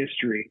football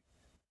history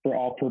for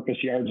all-purpose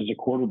yards as a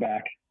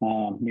quarterback.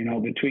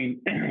 Between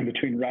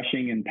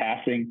rushing and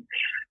passing,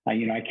 I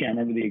can't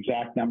remember the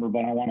exact number,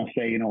 but I want to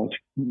say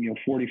it's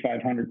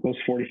 4,500, close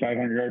to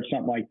 4,500 yards,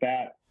 something like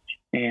that.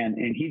 And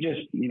he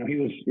just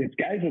it's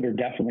guys that are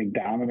definitely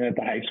dominant at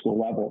the high school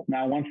level.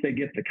 Now, once they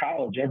get to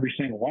college, every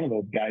single one of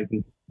those guys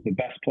is the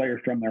best player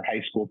from their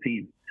high school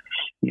team.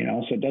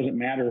 So it doesn't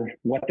matter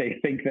what they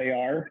think they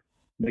are.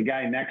 The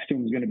guy next to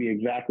him is going to be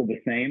exactly the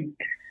same.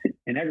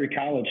 And every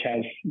college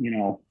has,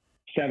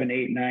 7,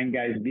 8, 9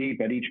 guys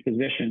deep at each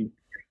position,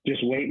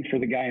 just waiting for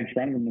the guy in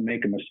front of them to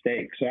make a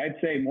mistake. So I'd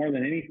say more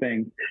than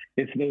anything,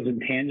 it's those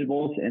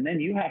intangibles. And then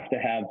you have to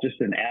have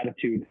just an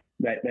attitude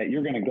that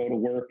you're going to go to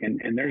work,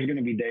 and there's going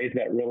to be days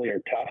that really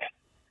are tough,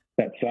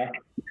 that suck.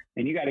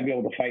 And you got to be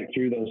able to fight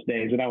through those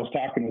days. And I was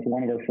talking with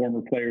one of our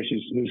former players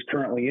who's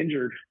currently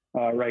injured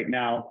right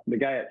now, the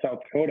guy at South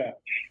Dakota.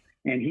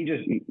 And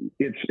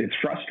it's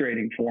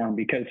frustrating for him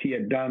because he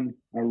had done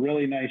a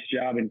really nice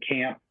job in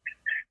camp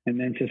and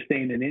then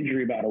sustained an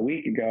injury about a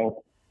week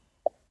ago.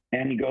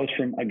 And he goes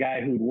from a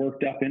guy who'd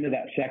worked up into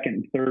that second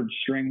and third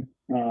string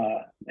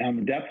on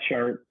the depth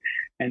chart.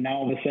 And now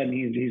all of a sudden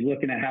he's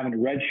looking at having a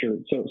red shirt.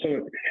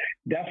 So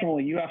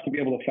definitely you have to be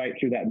able to fight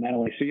through that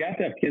mentally. So you have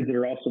to have kids that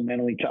are also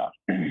mentally tough.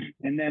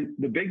 And then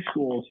the big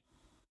schools,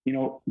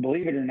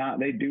 believe it or not,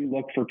 they do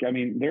look for,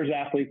 there's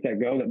athletes that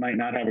go that might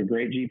not have a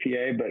great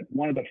GPA, but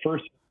one of the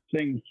first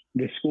things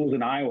the schools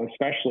in Iowa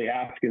especially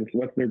ask is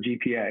what's their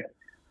GPA?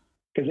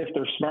 because if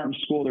they're smart in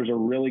school, there's a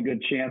really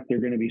good chance they're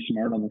going to be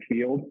smart on the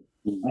field.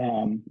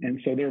 And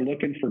so they're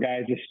looking for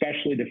guys,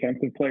 especially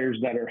defensive players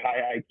that are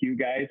high IQ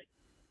guys,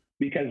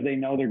 because they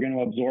know they're going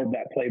to absorb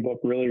that playbook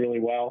really, really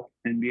well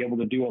and be able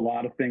to do a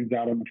lot of things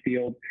out on the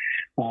field.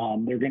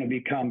 They're going to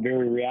become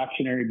very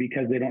reactionary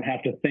because they don't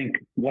have to think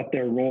what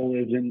their role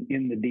is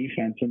in the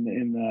defense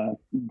in the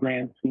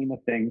grand scheme of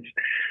things.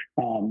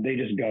 They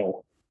just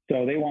go.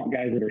 So they want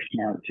guys that are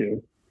smart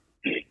too.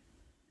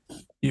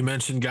 You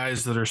mentioned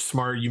guys that are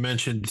smart. You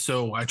mentioned,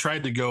 so I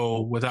tried to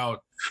go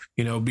without,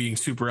 being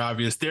super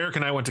obvious. Derrick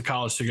and I went to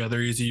college together.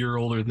 He's a year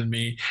older than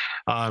me.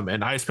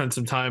 And I spent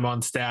some time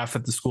on staff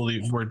at the school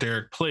where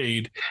Derrick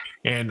played.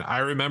 And I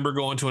remember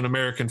going to an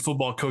American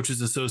Football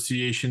Coaches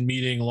Association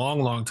meeting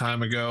long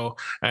time ago.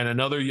 And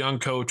another young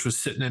coach was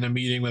sitting in a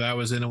meeting that I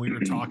was in, and we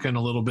were talking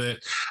a little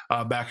bit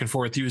back and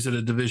forth. He was at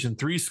a Division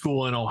III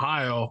school in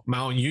Ohio,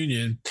 Mount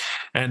Union.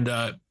 And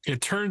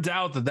it turns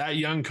out that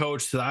young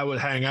coach that I would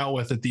hang out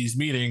with at these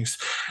meetings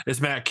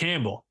is Matt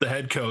Campbell, the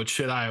head coach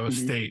at Iowa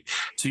State.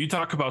 So you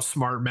talk about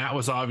smart. Matt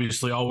was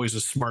obviously always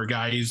a smart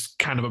guy. He's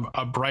kind of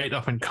a bright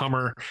up and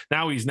comer.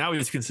 Now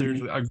he's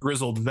considered a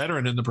grizzled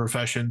veteran in the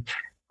profession.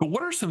 But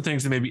what are some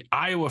things that maybe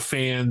Iowa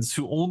fans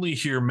who only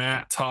hear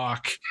Matt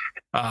talk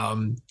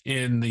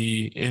in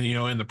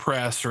the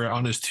press or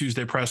on his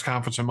Tuesday press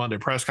conference or Monday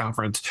press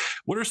conference,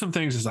 what are some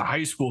things as a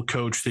high school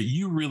coach that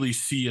you really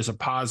see as a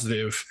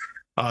positive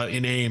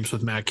in Ames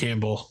with Matt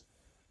Campbell?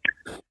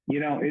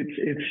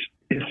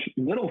 It's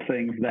little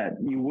things that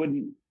you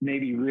wouldn't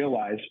maybe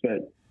realize,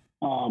 but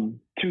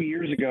 2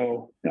 years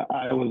ago,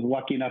 I was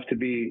lucky enough to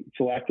be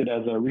selected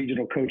as a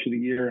regional coach of the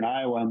year in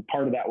Iowa. And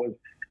part of that was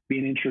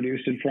being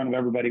introduced in front of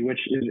everybody, which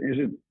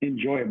isn't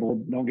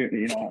enjoyable.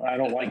 I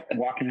don't like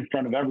walking in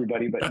front of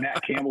everybody, but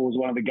Matt Campbell was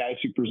one of the guys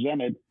who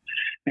presented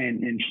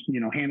and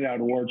handed out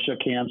awards, shook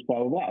hands, blah,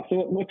 blah, blah.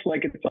 So it looks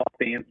like it's all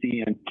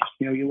fancy. And,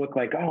 you look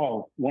like,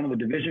 oh, one of the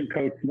Division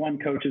one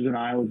coaches in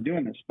Iowa is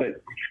doing this.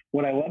 But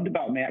what I loved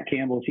about Matt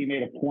Campbell is he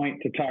made a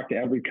point to talk to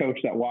every coach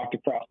that walked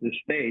across this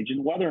stage.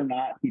 And whether or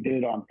not he did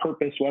it on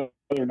purpose, whether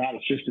or not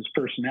it's just his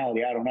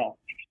personality, I don't know.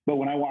 But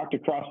when I walked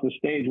across the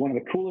stage, one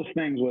of the coolest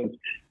things was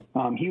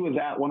he was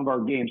at one of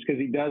our games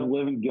because he does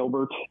live in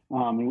Gilbert.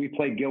 And we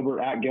played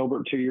at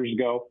Gilbert 2 years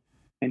ago.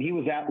 And he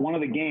was at one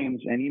of the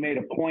games, and he made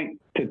a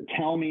point to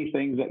tell me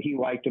things that he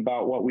liked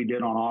about what we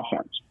did on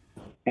offense.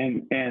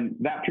 And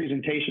that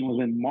presentation was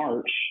in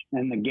March,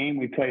 and the game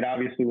we played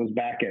obviously was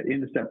back at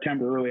end of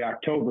September, early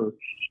October.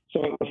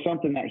 So it was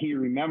something that he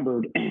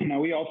remembered. Now,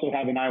 we also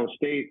have in Iowa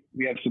State,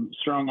 we have some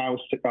strong Iowa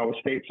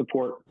State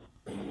support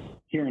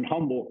here in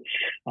Humboldt.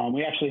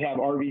 We actually have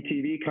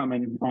RVTV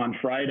coming on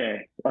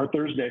Thursday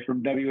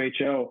from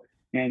WHO.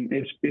 And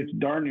it's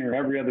darn near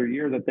every other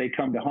year that they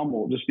come to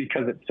Humboldt just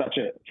because it's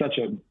such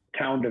a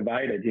town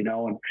divided,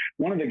 And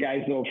one of the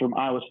guys, though, from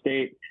Iowa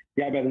State,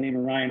 a guy by the name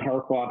of Ryan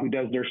Harklaw, who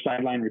does their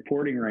sideline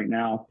reporting right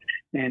now,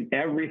 and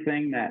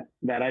everything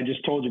that I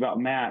just told you about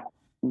Matt,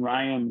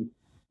 Ryan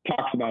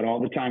talks about all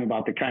the time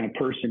about the kind of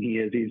person he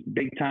is. He's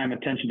big time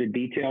attention to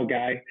detail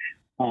guy.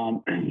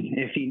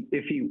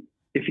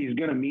 If he's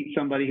going to meet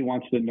somebody, he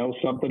wants to know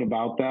something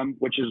about them,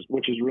 which is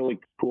really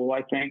cool,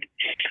 I think.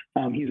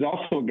 He's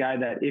also a guy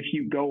that if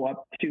you go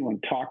up to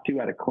and talk to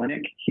at a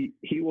clinic,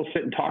 he will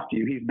sit and talk to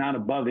you. He's not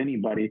above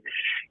anybody.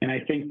 And I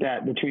think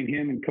that between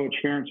him and Coach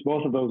Ferentz,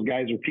 both of those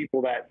guys are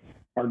people that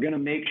are going to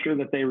make sure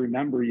that they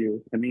remember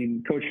you. I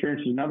mean, Coach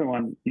Ferentz is another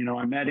one.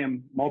 I met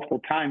him multiple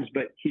times,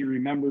 but he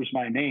remembers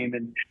my name.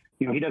 And,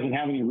 he doesn't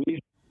have any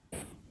reason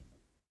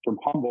from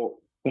Humboldt,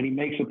 but he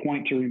makes a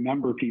point to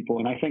remember people.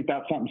 And I think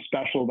that's something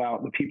special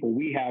about the people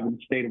we have in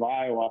the state of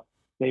Iowa.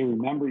 They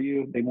remember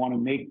you. They want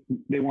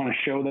to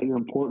show that you're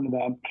important to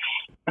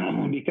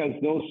them because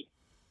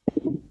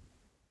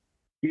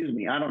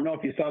I don't know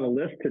if you saw the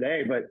list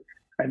today, but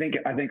I think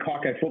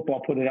Hawkeye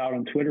Football put it out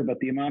on Twitter, but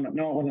it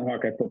wasn't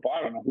Hawkeye Football.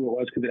 I don't know who it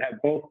was because it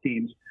had both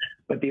teams,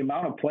 but the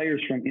amount of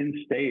players from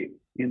in-state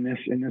in this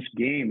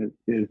game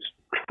is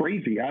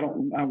crazy. I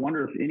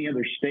wonder if any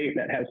other state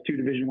that has two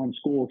Division I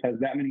schools has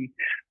that many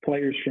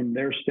players from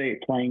their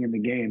state playing in the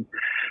game.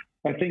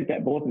 I think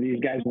that both of these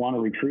guys want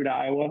to recruit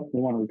Iowa. They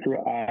want to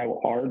recruit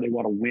Iowa hard. They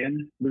want to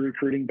win the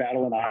recruiting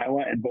battle in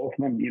Iowa, and both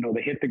of them,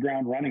 they hit the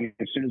ground running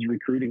as soon as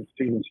recruiting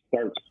season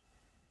starts.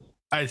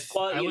 I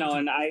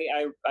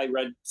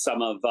read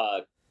some of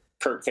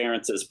Kirk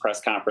Ferentz's press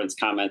conference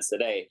comments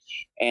today,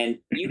 and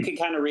you can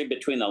kind of read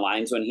between the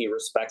lines when he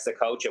respects a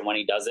coach and when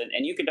he doesn't.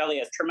 And you can tell he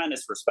has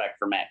tremendous respect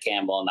for Matt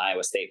Campbell and the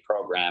Iowa State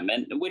program,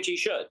 and which he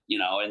should,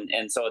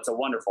 and so it's a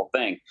wonderful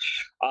thing.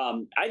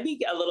 I'd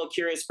be a little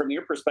curious from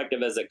your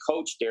perspective as a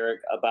coach, Derrick,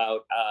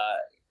 about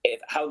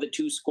how the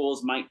two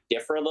schools might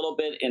differ a little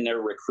bit in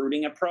their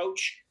recruiting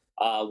approach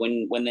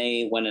when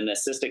an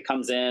assistant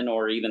comes in,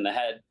 or even the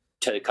head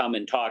to come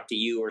and talk to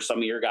you or some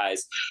of your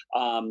guys.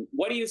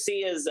 What do you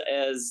see as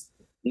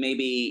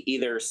maybe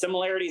either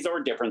similarities or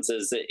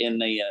differences in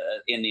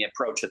the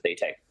approach that they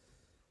take?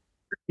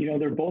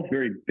 They're both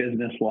very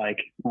business-like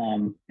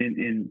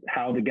in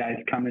how the guys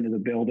come into the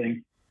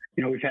building.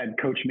 we've had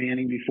Coach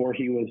Manning before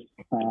he was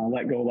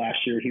let go last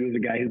year. He was a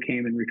guy who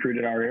came and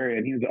recruited our area,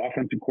 and he was the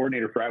offensive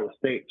coordinator for Iowa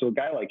State. So a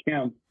guy like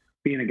him,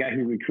 being a guy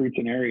who recruits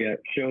an area,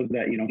 shows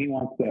that, he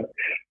wants to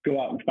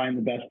go out and find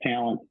the best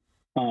talent.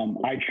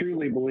 I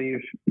truly believe,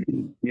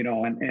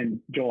 and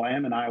Joel, I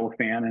am an Iowa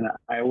fan, and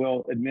I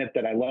will admit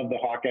that I love the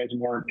Hawkeyes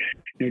more,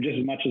 just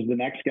as much as the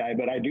next guy.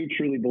 But I do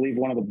truly believe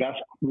one of the best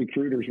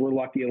recruiters we're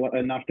lucky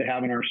enough to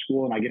have in our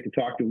school, and I get to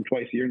talk to him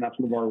twice a year, and that's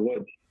LeVar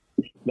Woods.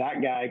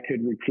 That guy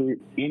could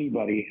recruit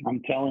anybody. I'm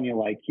telling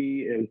you, he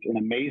is an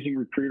amazing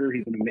recruiter.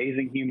 He's an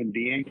amazing human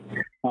being.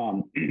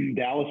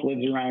 Dallas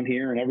lives around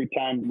here, and every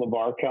time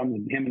LeVar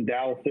comes, him and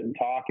Dallas sit and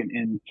talk.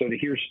 And so to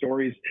hear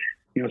stories,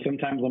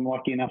 sometimes I'm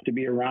lucky enough to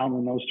be around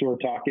when those two are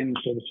talking.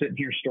 So to sit and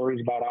hear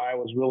stories about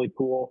Iowa is really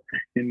cool,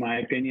 in my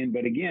opinion.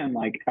 But again,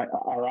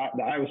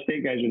 the Iowa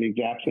State guys are the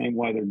exact same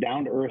way. They're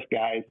down to earth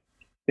guys.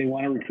 They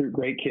want to recruit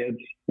great kids.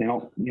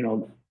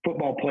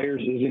 Football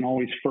players isn't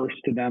always first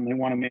to them. They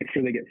want to make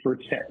sure they get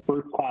first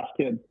class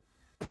kids.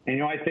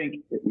 And I think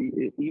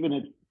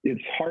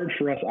it's hard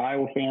for us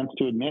Iowa fans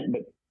to admit,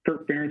 but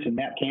Kirk Ferentz and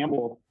Matt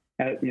Campbell,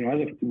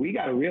 we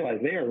got to realize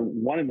they are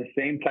one and the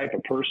same type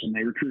of person.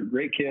 They recruit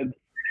great kids.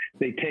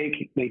 They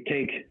take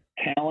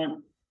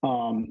talent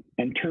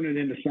and turn it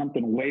into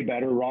something way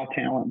better, raw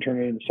talent, and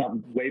turn it into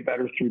something way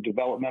better through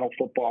developmental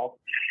football,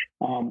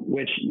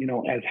 which,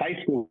 as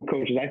high school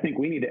coaches, I think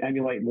we need to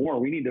emulate more.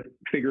 We need to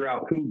figure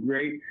out who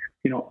great,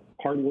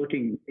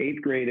 hardworking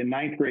 8th grade and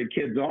 9th grade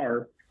kids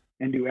are,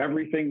 and do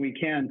everything we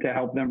can to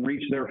help them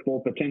reach their full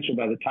potential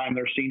by the time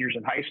they're seniors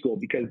in high school.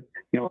 Because,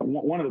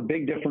 one of the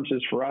big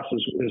differences for us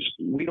is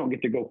we don't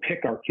get to go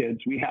pick our kids.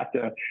 We have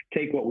to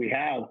take what we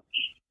have.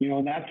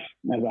 And that's,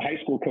 as a high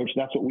school coach,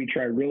 that's what we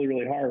try really,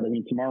 really hard. I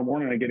mean, tomorrow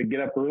morning I get to get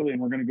up early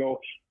and we're going to go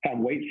have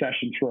weight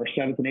sessions for our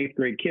 7th and 8th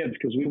grade kids,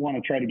 because we want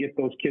to try to get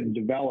those kids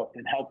developed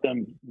and help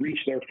them reach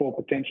their full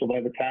potential by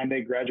the time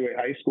they graduate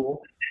high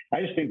school. I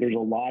just think there's a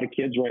lot of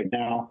kids right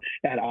now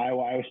at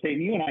Iowa State,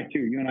 and UNI too.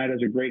 UNI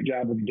does a great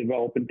job of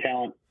developing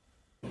talent.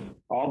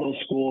 All those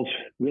schools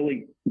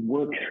really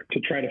work to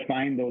try to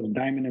find those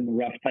diamond in the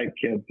rough type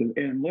kids,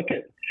 and look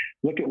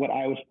at what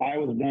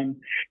Iowa's done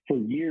for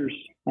years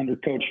under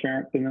Coach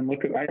Ferentz, and then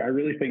I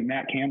really think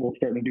Matt Campbell's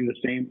starting to do the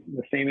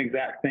same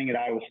exact thing at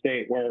Iowa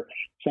State, where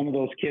some of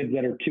those kids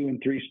that are 2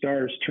 and 3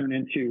 stars turn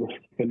into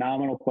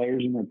phenomenal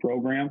players in their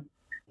program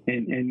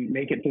and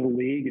make it to the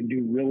league and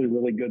do really,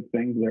 really good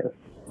things there.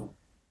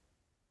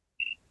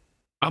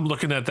 I'm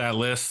looking at that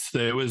list.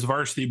 It was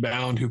Varsity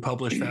Bound who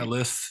published that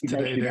list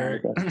today,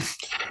 Derrick.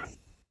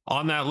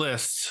 On that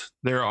list,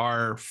 there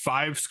are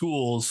 5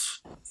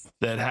 schools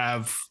that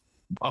have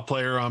a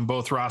player on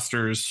both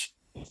rosters,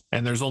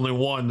 and there's only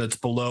one that's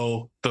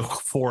below the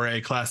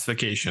 4A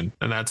classification,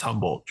 and that's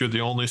Humboldt. You're the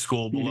only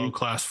school below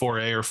Class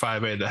 4A or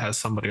 5A that has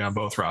somebody on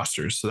both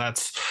rosters. So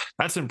that's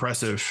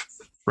impressive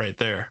right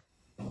there.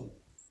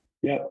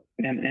 Yep.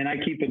 And I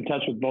keep in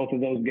touch with both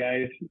of those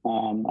guys.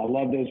 I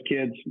love those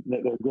kids.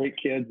 They're great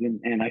kids.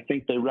 And I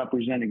think they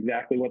represent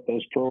exactly what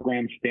those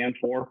programs stand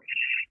for.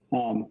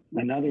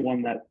 Another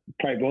one that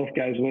probably both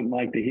guys wouldn't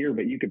like to hear,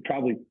 but you could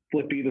probably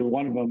flip either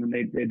one of them and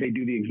they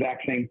do the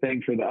exact same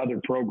thing for the other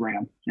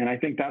program. And I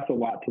think that's a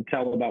lot to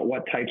tell about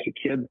what types of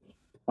kids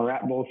are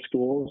at both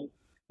schools.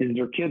 Is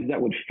there kids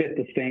that would fit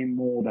the same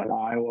mold at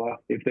Iowa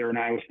if they're an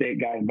Iowa State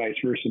guy and vice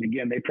versa? And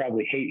again, they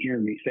probably hate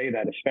hearing me say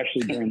that,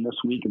 especially during this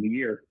week of the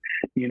year,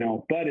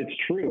 but it's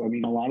true. I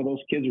mean, a lot of those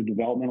kids are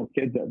developmental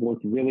kids that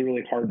worked really,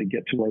 really hard to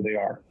get to where they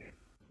are.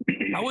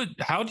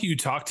 How do you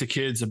talk to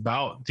kids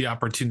about the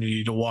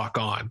opportunity to walk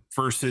on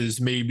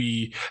versus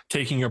maybe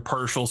taking a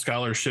partial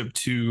scholarship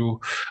to,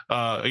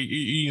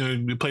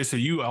 the place that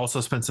you also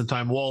spent some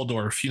time,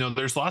 Waldorf?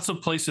 There's lots of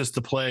places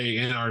to play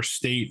in our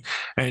state,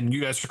 and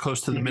you guys are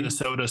close to the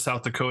Minnesota,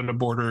 South Dakota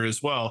border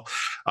as well.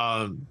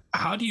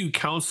 How do you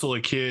counsel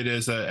a kid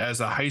as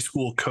a high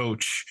school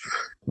coach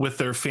with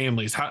their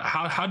families?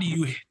 How do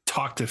you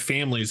talk to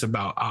families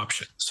about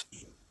options?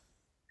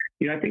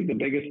 I think the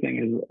biggest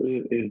thing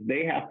is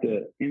they have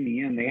to, in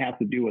the end, they have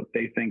to do what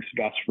they think's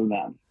best for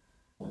them.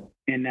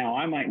 And now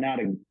I might not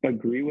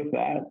agree with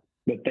that,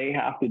 but they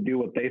have to do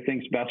what they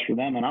think's best for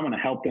them, and I'm going to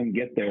help them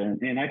get there.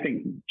 And I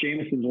think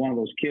Jameson's one of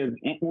those kids,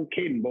 and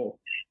Caden both.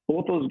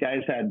 Both those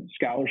guys had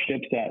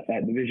scholarships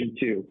at Division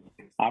II,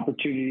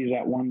 opportunities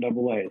at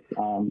 1AA,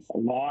 a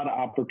lot of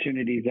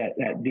opportunities at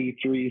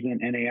D3s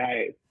and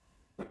NAIAs.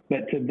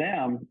 But to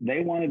them, they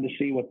wanted to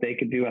see what they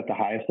could do at the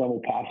highest level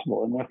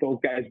possible. And with those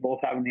guys both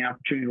having the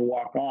opportunity to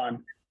walk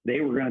on, they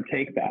were going to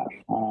take that,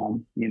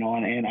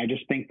 and I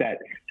just think that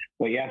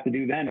what you have to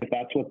do then, if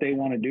that's what they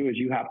want to do, is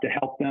you have to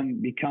help them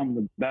become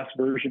the best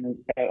version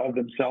of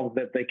themselves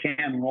that they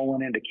can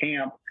rolling into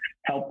camp,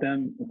 help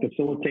them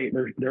facilitate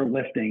their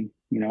lifting,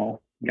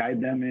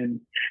 guide them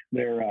in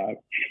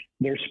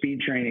their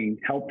speed training,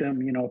 help them,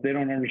 if they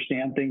don't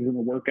understand things in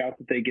the workout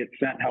that they get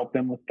sent, help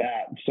them with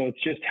that. So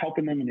it's just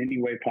helping them in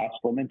any way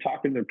possible. And then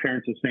talking to their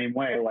parents the same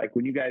way. Like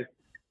when you guys,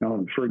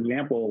 for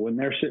example, when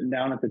they're sitting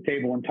down at the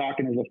table and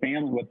talking as a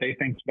family, what they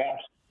think's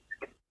best,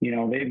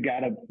 they've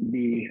got to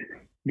be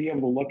be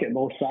able to look at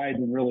both sides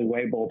and really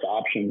weigh both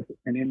options,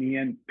 and in the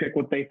end, pick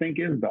what they think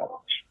is best.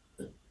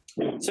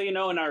 So, in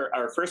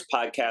our first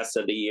podcast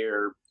of the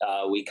year,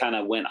 we kind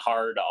of went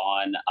hard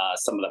on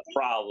some of the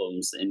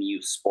problems in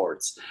youth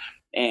sports.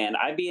 And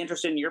I'd be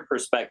interested in your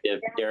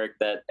perspective, Derrick,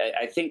 that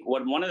I think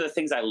one of the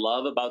things I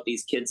love about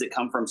these kids that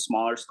come from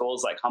smaller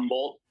schools like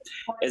Humboldt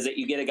is that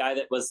you get a guy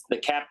that was the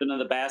captain of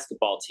the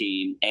basketball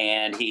team,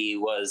 and he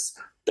was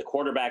the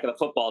quarterback of the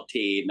football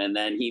team, and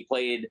then he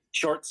played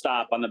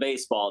shortstop on the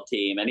baseball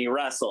team, and he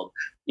wrestled.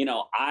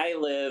 I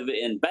live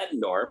in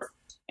Bettendorf,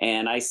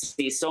 and I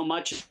see so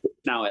much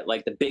now at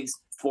like the big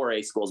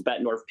 4A schools,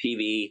 Bettendorf,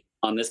 PV,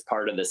 on this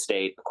part of the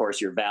state, of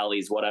course, your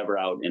valleys, whatever,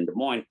 out in Des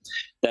Moines,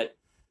 that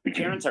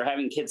parents are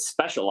having kids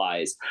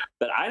specialize.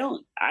 But I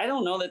don't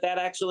know that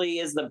actually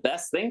is the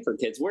best thing for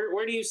kids.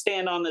 Where do you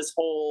stand on this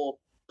whole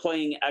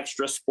playing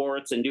extra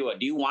sports and do it?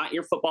 Do you want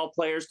your football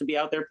players to be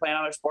out there playing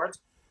other sports?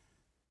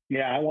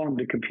 Yeah, I want them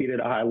to compete at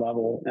a high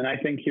level. And I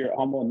think here at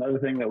Humboldt, another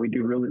thing that we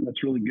do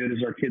that's really good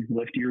is our kids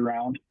lift year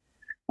round.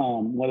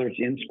 Whether it's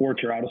in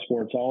sports or out of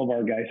sports, all of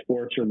our guys'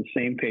 sports are the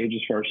same page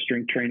as far as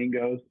strength training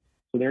goes.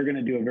 So they're going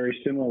to do a very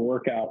similar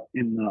workout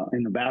in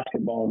the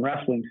basketball and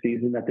wrestling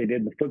season that they did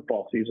in the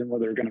football season, where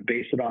they're going to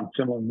base it on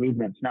similar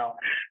movements. Now,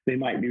 they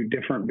might do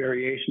different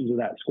variations of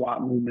that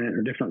squat movement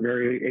or different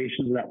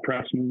variations of that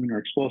press movement or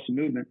explosive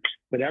movement,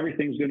 but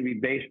everything's going to be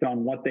based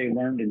on what they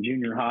learned in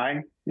junior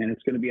high, and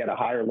it's going to be at a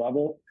higher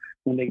level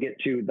when they get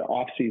to the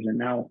off season.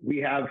 Now, we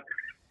have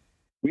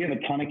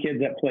a ton of kids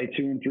that play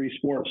 2 and 3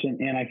 sports.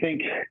 And I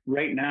think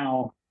right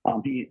now,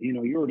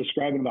 you were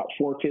describing about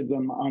 4 kids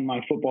on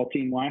my football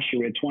team last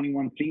year. We had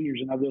 21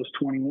 seniors, and of those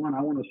 21,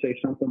 I want to say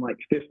something like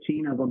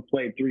 15 of them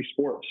played 3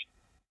 sports.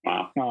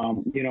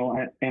 Wow.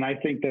 And I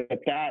think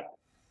that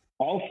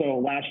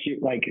also last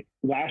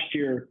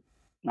year,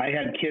 I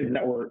had kids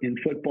that were in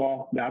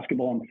football,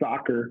 basketball, and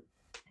soccer.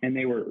 And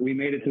we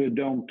made it to the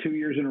Dome 2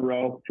 years in a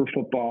row for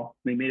football.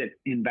 They made it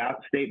in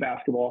state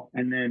basketball,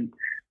 and then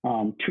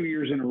 2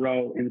 years in a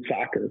row in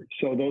soccer.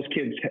 So those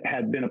kids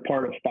had been a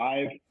part of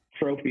 5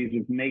 trophies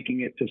of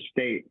making it to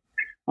state.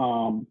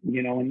 And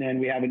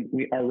then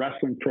our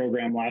wrestling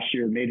program last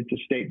year made it to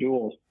state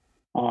duels.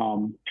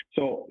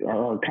 So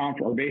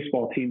our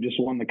baseball team just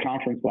won the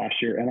conference last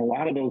year. And a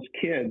lot of those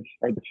kids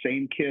are the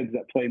same kids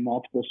that play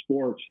multiple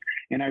sports.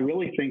 And I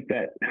really think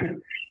that,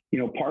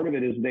 part of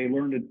it is they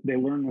learn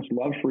this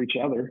love for each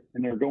other,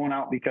 and they're going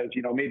out because,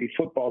 maybe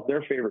football is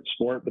their favorite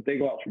sport, but they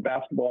go out for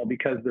basketball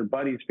because their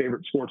buddy's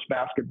favorite sport's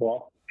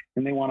basketball.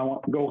 And they want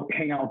to go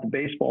hang out with the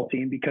baseball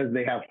team because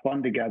they have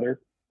fun together.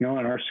 And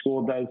our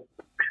school does,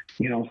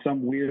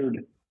 some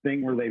weird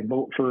thing where they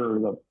vote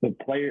for the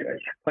player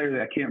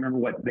that I can't remember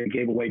what they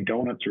gave away,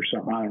 donuts or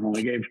something. I don't know.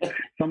 They gave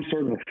some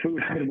sort of a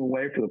food item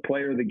away for the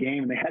player of the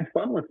game, and they had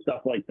fun with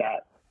stuff like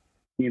that.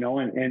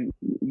 And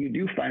you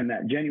do find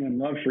that genuine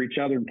love for each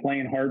other and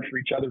playing hard for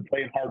each other,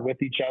 playing hard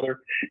with each other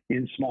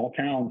in small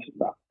towns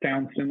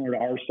similar to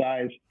our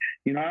size.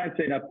 I'd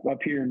say up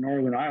here in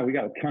Northern Iowa, we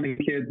got a ton of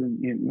kids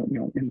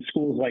in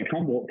schools like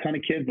Humboldt, a ton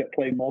of kids that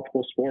play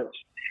multiple sports.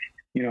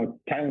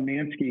 Tyler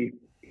Mansky,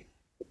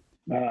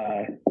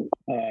 the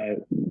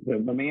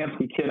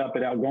Mansky kid up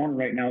at Algona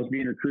right now is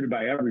being recruited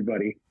by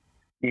everybody.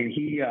 And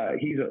he's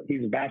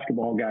a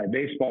basketball guy,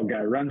 baseball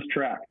guy, runs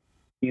track.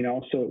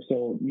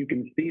 So you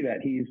can see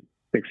that he's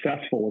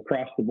successful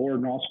across the board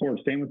in all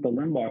sports. Same with the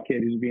Limbaugh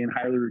kid who's being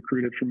highly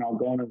recruited from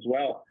Algona as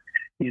well.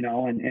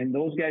 And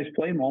those guys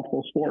play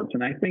multiple sports.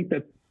 And I think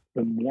that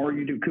the more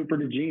you do, Cooper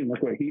DeJean,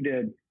 look what he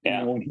did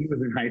when he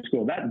was in high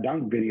school. That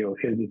dunk video of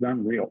his is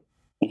unreal.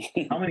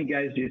 How many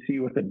guys do you see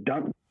with a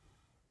dunk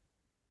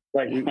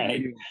like we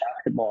do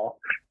basketball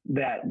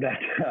that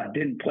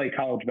didn't play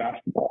college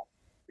basketball?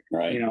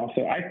 Right.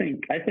 So I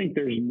think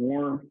there's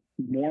more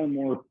and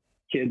more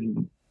kids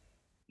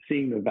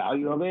seeing the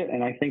value of it.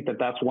 And I think that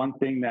that's one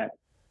thing that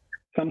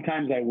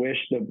sometimes I wish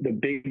the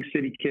big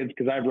city kids,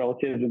 because I have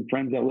relatives and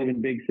friends that live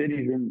in big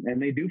cities,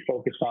 and they do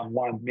focus on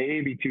 1,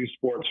 maybe 2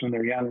 sports when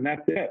they're young, and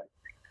that's it.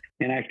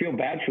 And I feel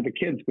bad for the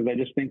kids because I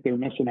just think they're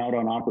missing out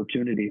on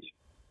opportunities.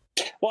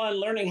 Well, and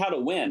learning how to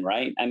win,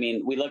 right? I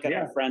mean, we look at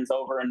our friends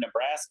over in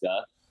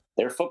Nebraska,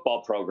 their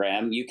football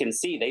program, you can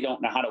see they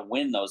don't know how to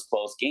win those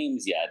close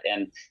games yet.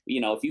 And,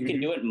 if you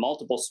can do it in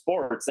multiple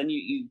sports, then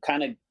you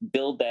kind of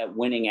build that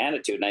winning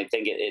attitude. And I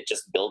think it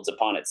just builds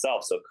upon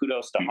itself. So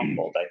kudos to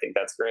Humboldt. I think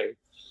that's great.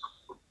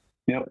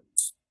 Yep.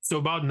 So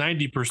about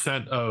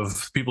 90%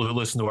 of people who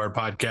listen to our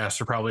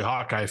podcast are probably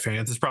Hawkeye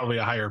fans. It's probably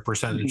a higher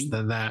percentage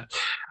than that.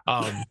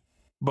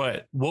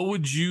 But what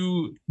would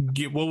you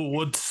get?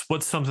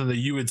 What's something that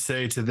you would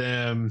say to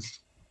them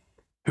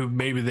who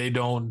maybe they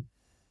don't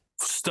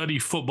study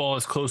football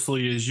as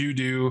closely as you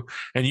do,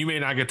 and you may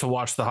not get to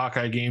watch the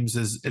Hawkeye games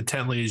as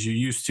intently as you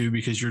used to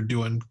because you're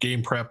doing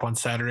game prep on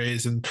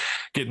Saturdays and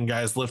getting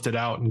guys lifted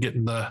out and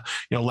getting the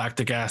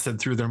lactic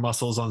acid through their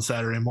muscles on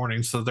Saturday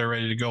morning so they're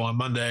ready to go on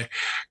Monday.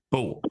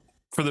 But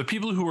for the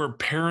people who are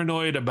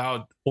paranoid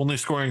about only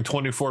scoring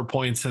 24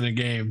 points in a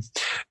game,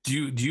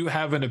 Do you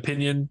have an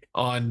opinion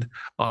on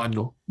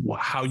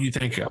how you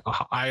think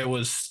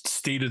Iowa's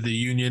state of the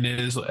union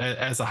is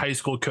as a high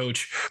school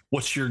coach?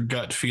 What's your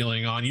gut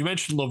feeling on? You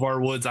mentioned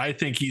LeVar Woods. I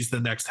think he's the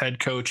next head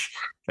coach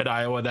at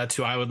Iowa. That's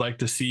who I would like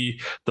to see,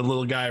 the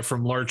little guy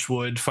from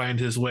Larchwood, find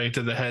his way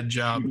to the head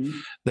job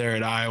there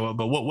at Iowa.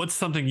 But what's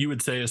something you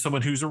would say as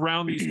someone who's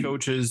around these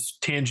coaches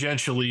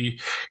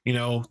tangentially,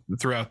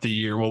 throughout the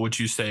year? What would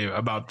you say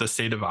about the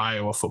state of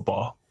Iowa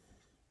football?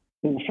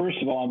 Well, first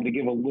of all, I'm going to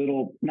give a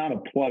little, not a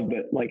plug,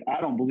 but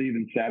I don't believe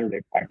in Saturday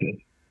practice.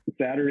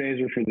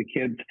 Saturdays are for the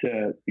kids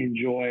to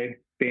enjoy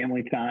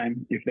family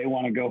time. If they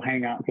want to go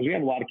hang out, because we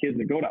have a lot of kids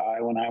that go to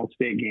Iowa and Iowa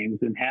State games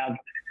and have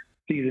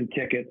season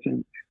tickets.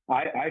 And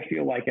I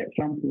feel like at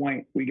some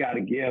point we got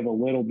to give a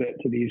little bit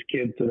to these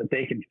kids so that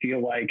they can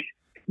feel like,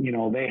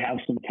 they have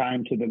some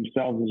time to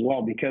themselves as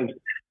well. Because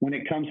when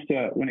it comes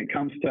to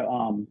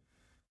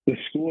the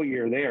school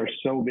year, they are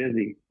so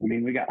busy. I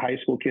mean, we got high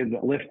school kids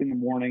that lift in the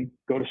morning,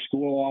 go to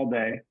school all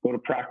day, go to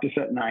practice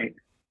at night,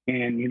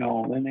 and,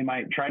 then they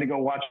might try to go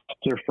watch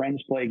their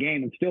friends play a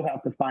game and still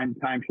have to find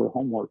time for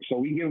homework. So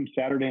we give them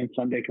Saturday and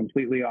Sunday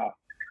completely off.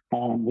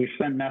 We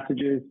send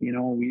messages, we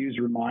use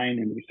Remind,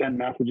 and we send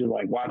messages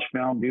like watch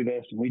film, do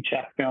this, and we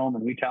check film,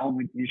 and we tell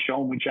them, we show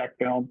them we check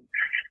film.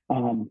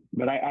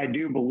 But I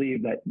do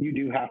believe that you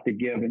do have to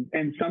give.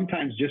 And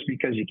sometimes just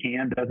because you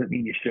can doesn't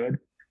mean you should.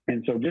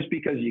 And so just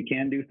because you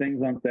can do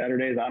things on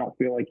Saturdays, I don't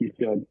feel like you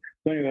should.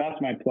 So anyway, that's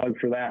my plug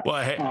for that.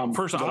 Well, hey,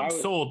 first, I'm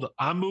sold.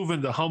 I'm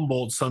moving to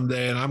Humboldt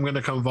someday, and I'm going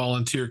to come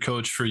volunteer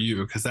coach for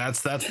you, because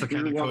that's the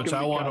kind of coach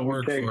I want to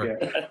work for.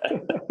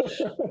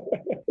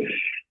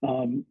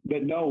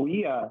 But no,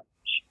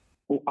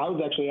 I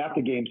was actually at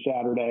the game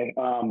Saturday,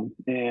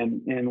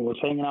 and was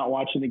hanging out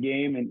watching the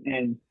game,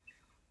 and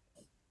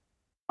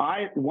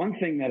one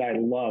thing that I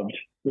loved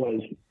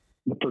was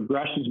the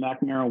progressions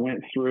McNamara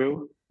went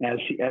through as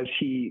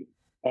he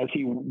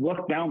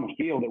looked down the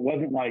field. It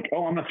wasn't like,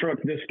 oh, I'm going to throw it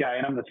to this guy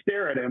and I'm going to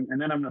stare at him and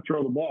then I'm going to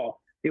throw the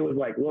ball. It was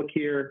like, look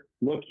here,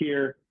 look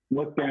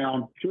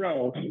down,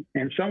 throw.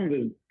 And some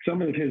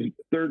of his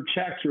third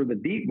checks were the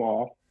deep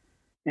ball,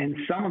 and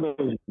some of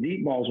those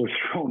deep balls were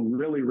thrown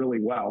really, really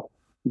well,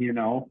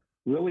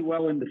 really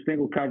well into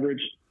single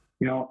coverage,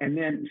 and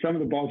then some of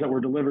the balls that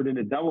were delivered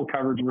into double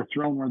coverage were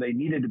thrown where they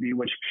needed to be,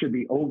 which should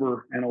be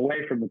over and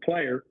away from the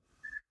player.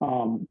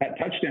 That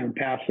touchdown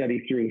pass that he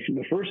threw,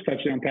 the first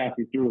touchdown pass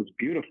he threw was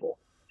beautiful,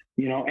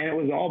 and it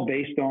was all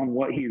based on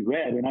what he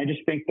read. And I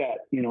just think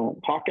that,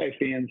 Hawkeye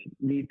fans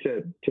need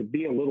to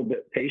be a little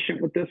bit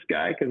patient with this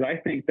guy, because I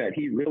think that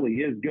he really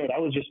is good. I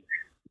was just,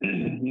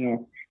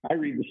 I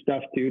read the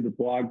stuff too, the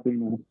blogs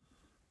and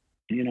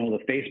the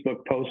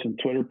Facebook posts and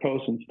Twitter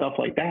posts and stuff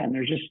like that. And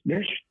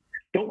there's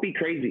don't be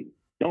crazy.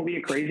 Don't be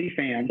a crazy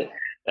fan,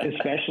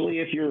 especially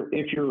if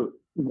you're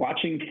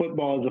watching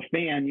football as a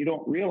fan. You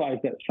don't realize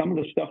that some of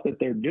the stuff that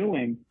they're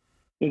doing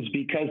is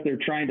because they're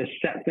trying to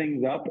set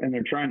things up and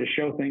they're trying to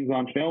show things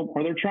on film,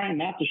 or they're trying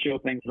not to show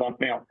things on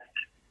film.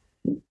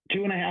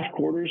 2.5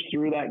 quarters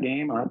through that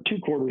game, or 2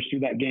 quarters through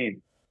that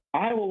game,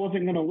 Iowa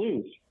wasn't going to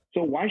lose.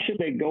 So why should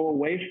they go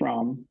away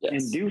from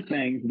and do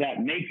things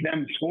that make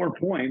them score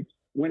points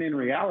when in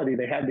reality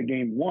they had the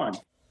game won?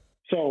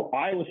 So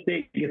Iowa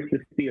State gets to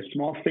see a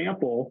small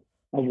sample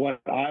of what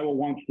Iowa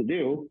wants to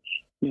do,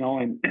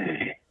 and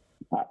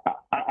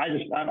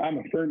I'm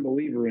a firm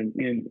believer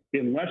in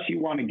unless you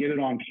want to get it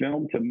on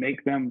film to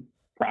make them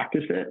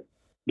practice it,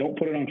 don't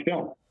put it on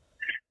film,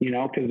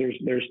 because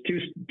there's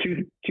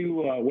two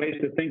ways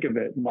to think of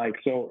it. Like,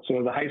 so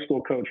as a high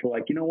school coach, we're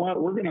like, you know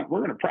what, we're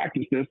gonna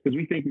practice this because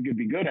we think we could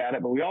be good at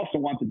it, but we also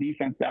want the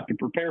defense to have to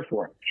prepare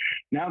for it.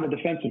 Now the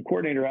defensive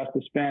coordinator has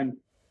to spend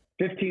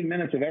 15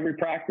 minutes of every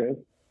practice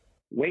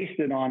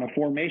wasted on a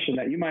formation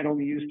that you might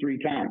only use 3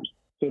 times.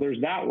 So there's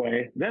that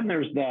way. Then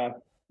there's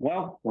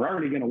we're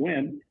already going to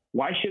win.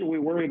 Why should we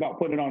worry about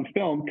putting it on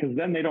film? Because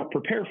then they don't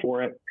prepare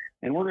for it,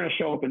 and we're going to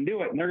show up and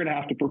do it, and they're going to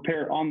have to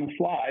prepare on the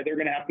fly. They're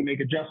going to have to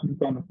make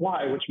adjustments on the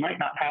fly, which might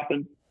not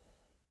happen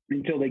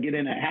until they get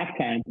in at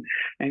halftime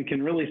and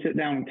can really sit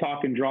down and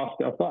talk and draw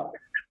stuff up.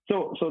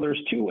 So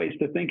there's 2 ways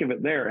to think of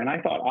it there. And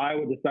I thought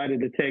Iowa decided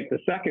to take the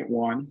second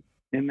one,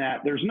 in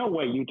that there's no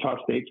way Utah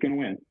State's going to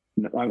win.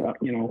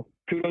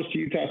 Kudos to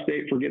Utah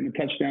State for getting the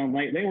touchdown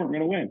late. They weren't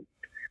going to win.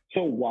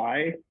 So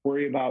why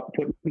worry about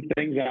putting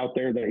things out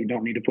there that you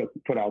don't need to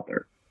put out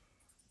there?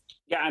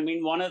 Yeah, I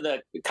mean, one of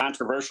the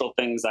controversial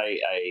things I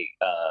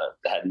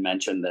had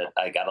mentioned that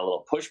I got a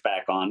little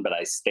pushback on, but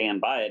I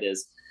stand by it,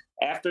 is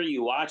after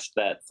you watched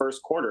that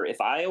first quarter, if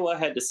Iowa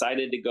had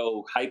decided to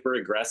go hyper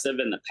aggressive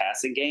in the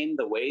passing game,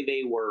 the way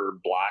they were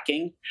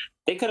blocking,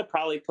 they could have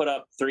probably put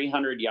up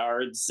 300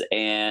 yards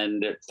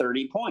and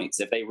 30 points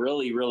if they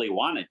really, really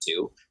wanted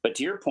to. But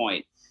to your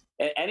point,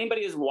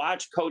 anybody who's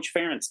watched Coach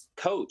Ferentz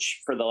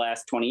coach for the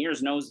last 20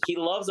 years knows he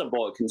loves a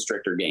boa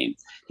constrictor game.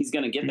 He's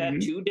going to get that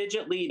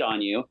 2-digit lead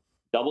on you,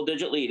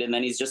 double-digit lead, and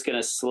then he's just going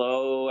to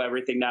slow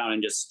everything down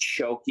and just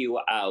choke you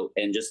out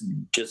and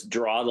just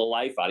draw the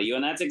life out of you.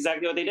 And that's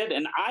exactly what they did.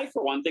 And I,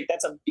 for one, think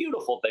that's a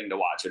beautiful thing to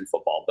watch in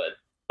football. But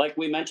like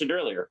we mentioned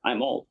earlier,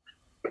 I'm old.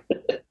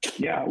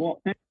 Yeah,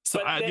 well, So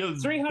But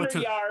 300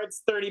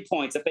 yards, 30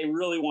 points. If they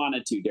really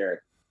wanted to, Derrick,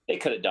 they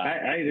could have done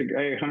it.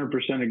 I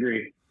 100%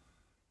 agree.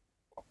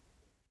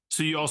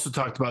 So you also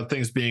talked about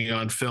things being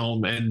on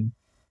film, and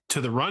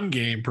to the run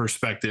game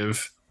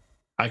perspective,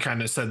 I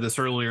kind of said this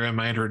earlier in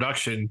my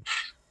introduction.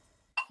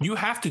 You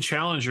have to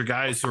challenge your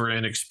guys who are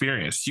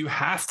inexperienced. You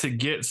have to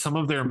get some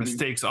of their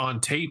mistakes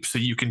on tape so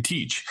you can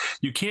teach.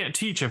 You can't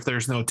teach if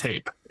there's no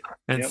tape.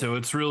 And so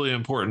it's really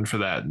important for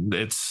that.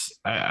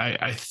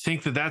 I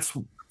think that's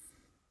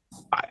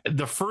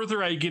the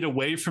further I get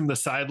away from the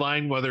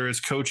sideline, whether it's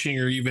coaching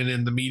or even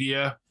in the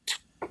media,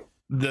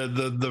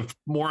 the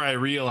more I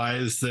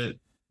realize that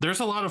there's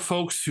a lot of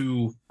folks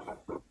who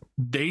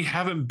they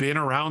haven't been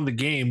around the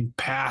game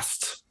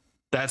past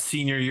that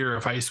senior year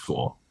of high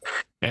school.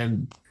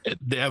 And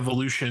the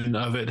evolution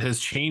of it has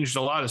changed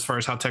a lot as far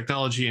as how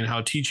technology and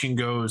how teaching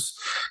goes.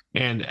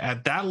 And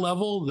at that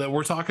level that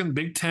we're talking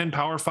Big Ten,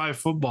 Power 5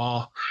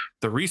 football,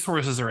 the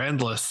resources are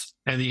endless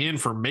and the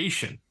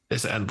information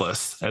is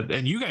endless.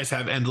 And you guys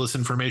have endless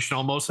information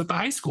almost at the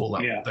high school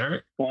level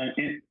there. Well,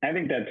 and I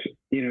think that's,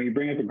 you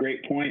bring up a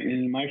great point.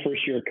 In my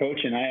first year of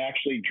coaching, I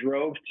actually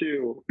drove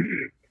to,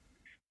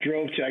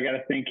 I got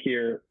to think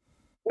here.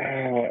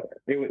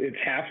 It's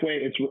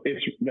halfway.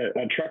 It's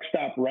a truck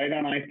stop right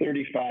on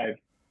I-35.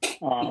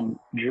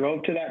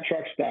 Drove to that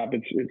truck stop.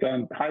 It's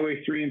on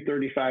Highway 3 and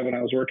 35 when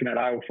I was working at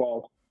Iowa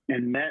Falls,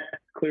 and met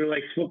Clear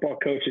Lake's football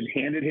coach and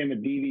handed him a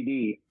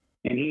DVD,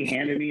 and he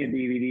handed me a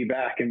DVD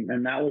back, and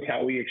that was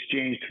how we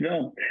exchanged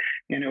film.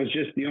 And it was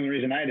just the only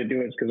reason I had to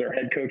do it is because our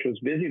head coach was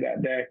busy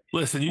that day.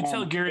 Listen, you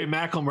tell Gary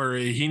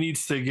McElmurray he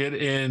needs to get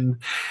in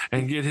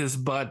and get his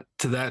butt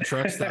to that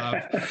truck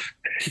stop.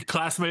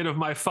 Classmate of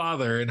my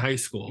father in high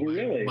school.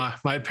 Really?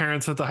 My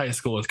parents went to high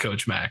school with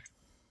Coach Mack.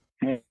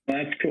 Well,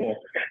 that's cool.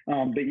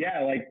 But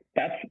yeah, like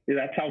that's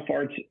how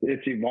far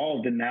it's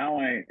evolved. And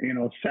now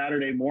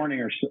Saturday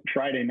morning or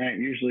Friday night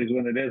usually is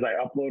when it is. I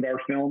upload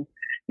our film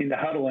into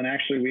Huddle, and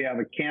actually we have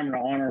a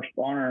camera on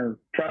our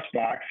press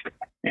box,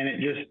 and it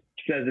just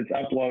says it's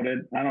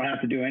uploaded. I don't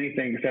have to do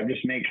anything except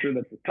just make sure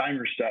that the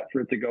timer's set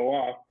for it to go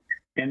off.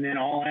 And then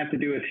all I have to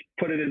do is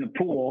put it in the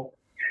pool.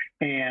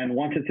 And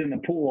once it's in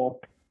the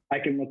pool, I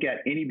can look at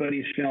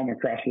anybody's film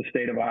across the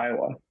state of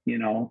Iowa,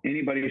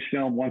 anybody's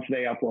film once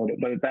they upload it.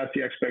 But that's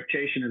the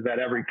expectation, is that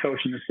every coach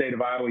in the state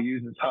of Iowa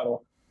uses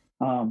Huddle.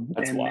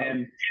 That's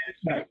wild.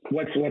 Then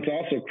what's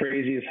also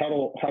crazy is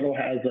Huddle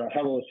has a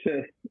Huddle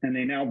Assist, and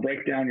they now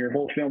break down your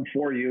whole film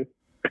for you.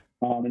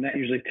 And that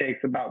usually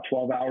takes about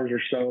 12 hours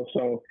or so.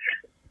 So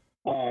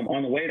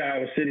on the way to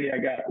Iowa City, I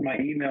got my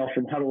email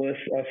from Huddle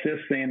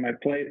Assist saying my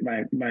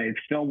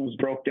film was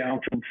broke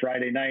down from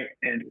Friday night,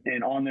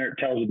 and on there it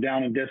tells you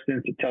down and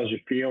distance, it tells you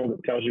field,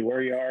 it tells you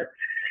where you are.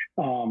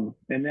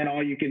 And then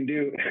all you can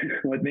do,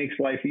 what makes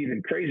life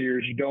even crazier,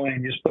 is you go in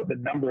and just put the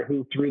number of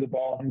who threw the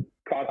ball, who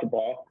caught the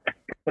ball,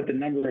 put the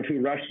number of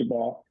who rushed the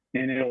ball,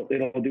 and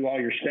it'll do all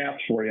your stats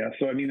for you.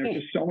 So, there's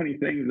just so many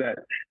things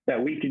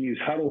that we can use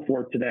Huddle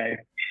for today,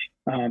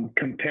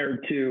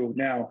 compared to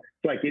now.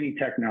 It's like any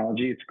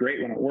technology. It's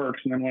great when it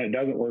works, and then when it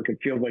doesn't work, it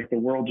feels like the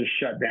world just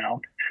shut down,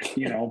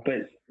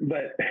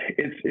 but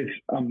it's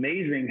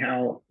amazing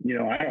how,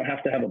 I don't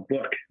have to have a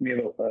book.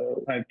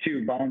 I have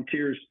two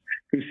volunteers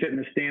who sit in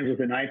the stands with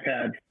an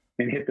iPad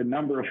and hit the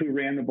number of who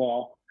ran the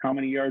ball, how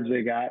many yards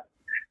they got.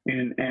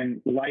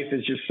 And life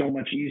is just so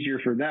much easier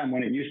for them,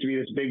 when it used to be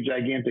this big,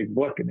 gigantic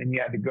book. And then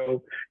you had to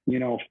go,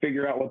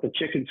 figure out what the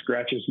chicken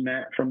scratches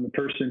meant from the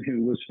person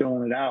who was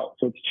filling it out.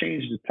 So it's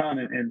changed a ton.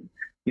 And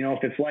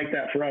if it's like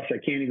that for us, I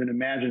can't even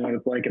imagine what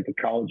it's like at the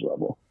college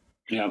level.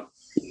 Yeah.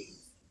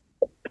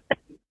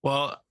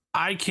 Well,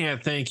 I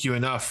can't thank you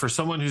enough. For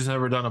someone who's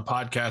never done a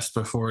podcast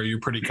before, you're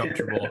pretty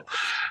comfortable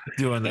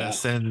doing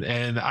this.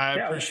 And I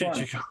appreciate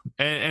you.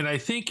 And I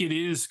think it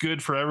is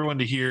good for everyone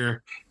to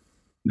hear.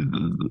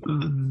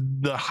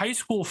 The high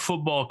school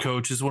football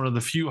coach is one of the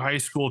few high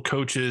school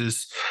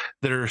coaches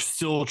that are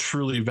still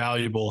truly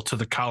valuable to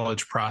the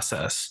college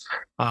process.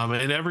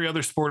 In every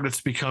other sport,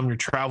 it's become your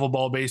travel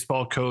ball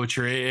baseball coach,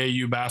 your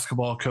AAU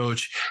basketball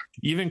coach.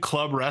 Even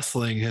club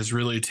wrestling has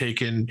really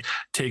taken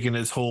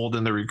its hold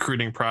in the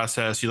recruiting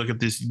process. You look at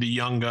the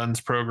Young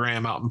Guns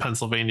program out in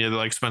Pennsylvania,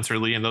 like Spencer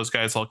Lee, and those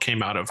guys all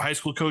came out of high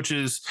school.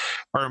 Coaches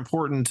are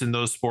important in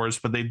those sports,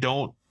 but they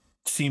don't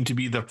seem to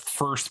be the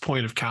first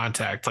point of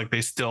contact like they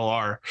still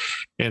are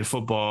in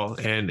football.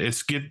 And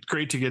it's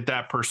great to get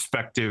that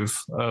perspective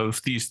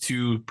of these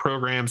two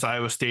programs,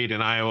 Iowa State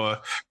and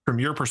Iowa, from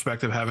your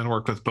perspective, having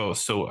worked with both.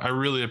 So I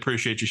really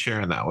appreciate you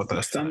sharing that with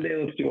us.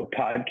 Someday let's do a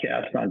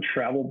podcast on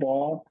travel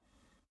ball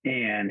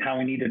and how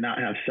we need to not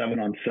have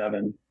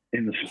 7-on-7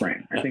 in the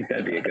spring. I think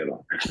that'd be a good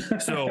one.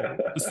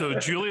 So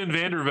Julian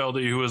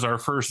Vandervelde, who was our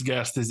first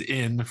guest, is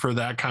in for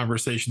that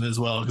conversation as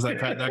well, because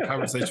I've had that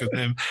conversation with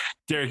him.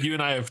 Derrick, you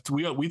and I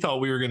we thought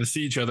we were going to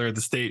see each other at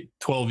the state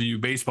 12U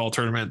baseball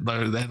tournament,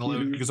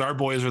 because our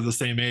boys are the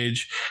same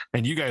age,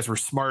 and you guys were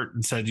smart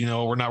and said,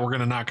 we're going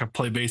to not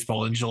play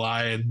baseball in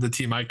July. And the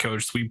team I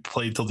coached, we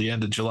played till the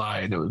end of July,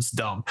 and it was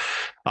dumb.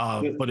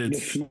 But the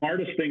it's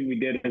smartest thing we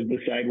did is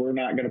decide we're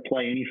not going to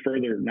play any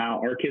further. Now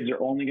our kids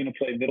are only going to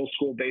play middle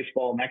school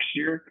baseball next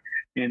year,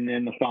 and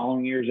then the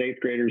following year's 8th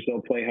graders,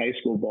 they'll play high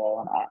school ball.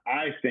 And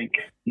I think,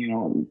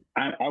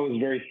 I was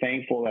very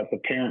thankful that the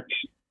parents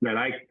that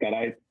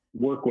I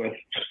work with,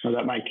 or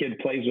that my kid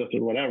plays with,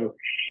 or whatever,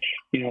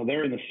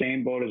 they're in the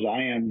same boat as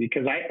I am,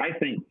 because I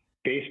think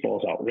baseball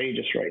is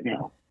outrageous right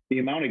now. The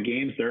amount of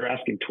games they're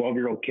asking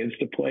 12-year-old kids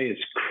to play is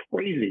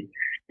crazy.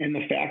 And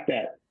the fact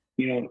that,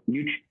 the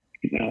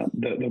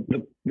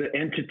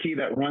entity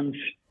that runs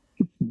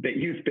the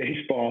youth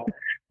baseball,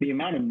 the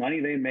amount of money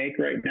they make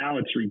right now,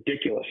 it's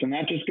ridiculous. And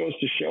that just goes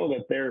to show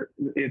that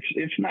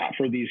it's not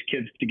for these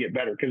kids to get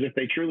better. Because if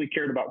they truly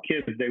cared about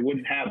kids, they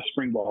wouldn't have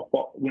spring ball,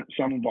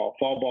 summer ball,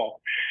 fall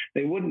ball.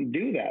 They wouldn't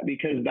do that,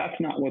 because that's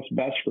not what's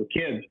best for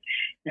kids.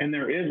 And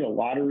there is a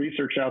lot of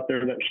research out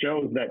there that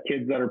shows that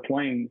kids that are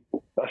playing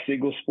a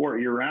single sport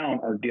year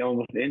round are dealing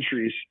with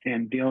injuries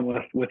and dealing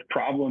with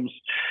problems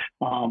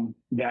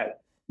that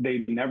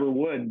they never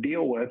would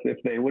deal with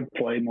if they would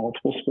play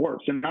multiple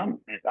sports. And I'm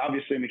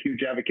a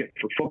huge advocate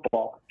for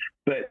football,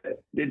 but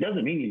it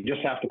doesn't mean you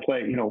just have to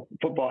play,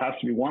 football has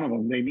to be one of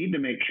them. They need to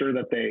make sure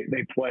that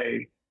they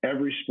play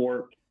every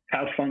sport,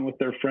 have fun with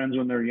their friends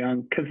when they're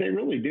young, because they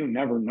really do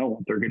never know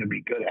what they're going to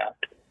be good at.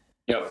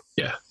 Yep.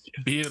 Yeah.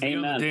 Be on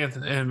the dance,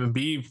 and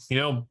be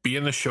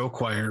in the show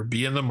choir,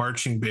 be in the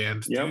marching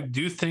band. Yep.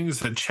 Do things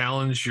that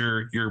challenge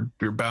your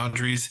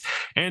boundaries.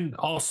 And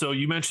also,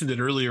 you mentioned it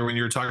earlier when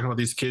you were talking about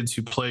these kids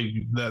who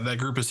played, that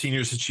group of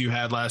seniors that you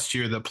had last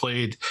year that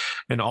played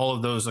in all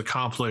of those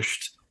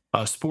accomplished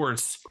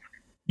sports.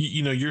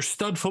 Your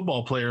stud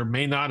football player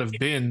may not have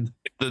been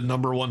the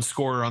number one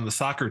scorer on the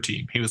soccer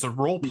team. He was a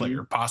role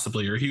player,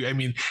 possibly,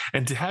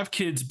 and to have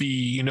kids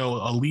be,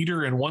 a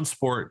leader in one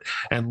sport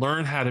and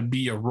learn how to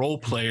be a role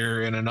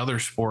player in another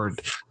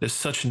sport is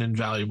such an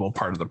invaluable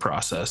part of the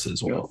process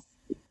as well.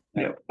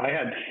 Yep. I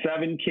had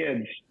 7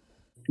 kids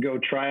go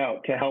try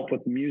out to help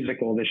with the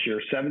musical this year,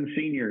 7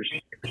 seniors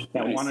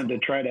that wanted to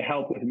try to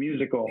help with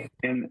musical,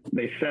 and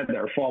they said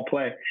their fall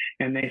play,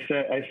 and I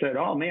said,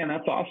 oh man,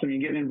 that's awesome, you're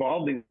getting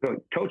involved. And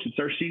coach, it's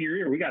our senior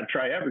year, we got to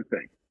try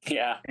everything.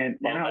 Yeah. And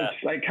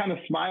I kind of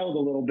smiled a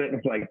little bit and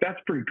was like, that's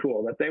pretty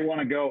cool that they want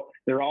to go.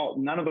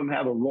 None of them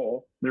have a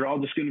role. They're all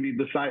just going to be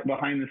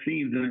behind the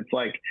scenes. And it's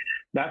like,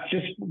 that's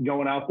just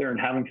going out there and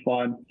having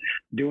fun,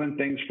 doing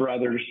things for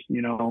others.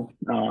 We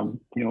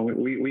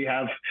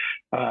have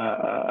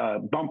a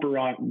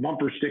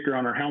bumper sticker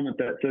on our helmet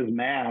that says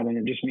MAD, and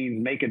it just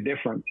means make a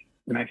difference.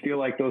 And I feel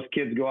like those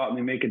kids go out and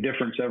they make a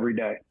difference every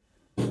day.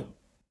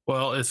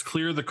 Well, it's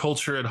clear the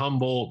culture at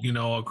Humboldt,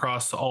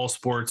 across all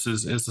sports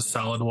is a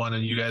solid one.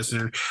 And you guys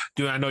are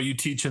doing, I know you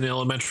teach in the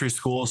elementary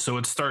school, so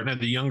it's starting at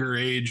the younger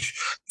age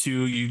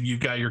too. You've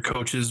got your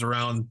coaches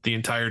around the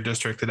entire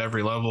district at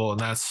every level.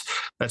 And that's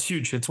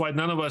huge. It's why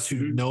none of us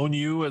who've known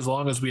you as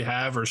long as we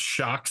have are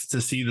shocked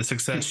to see the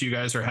success you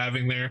guys are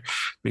having there,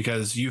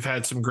 because you've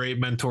had some great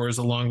mentors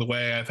along the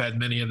way. I've had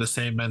many of the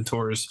same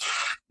mentors,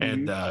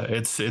 and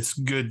it's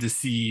good to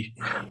see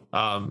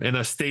in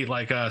a state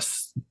like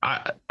us.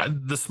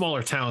 The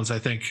smaller towns, I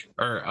think,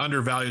 are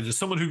undervalued. As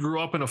someone who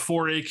grew up in a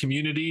 4A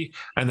community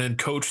and then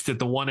coached at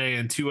the 1A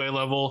and 2A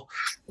level,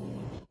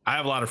 I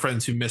have a lot of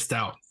friends who missed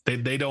out.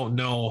 They don't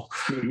know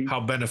how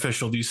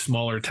beneficial these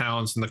smaller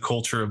towns and the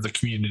culture of the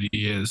community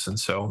is. And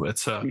so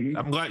it's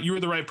I'm glad you were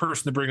the right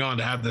person to bring on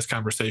to have this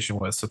conversation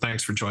with. So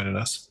thanks for joining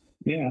us.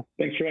 Yeah.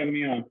 Thanks for having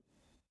me on.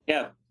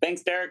 Yeah.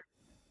 Thanks, Derrick.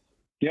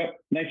 Yep.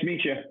 Nice to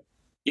meet you.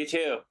 You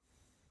too.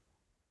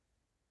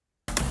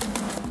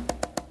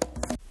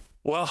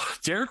 Well,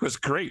 Derrick was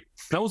great.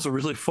 That was a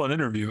really fun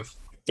interview.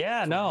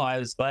 Yeah, no, I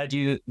was glad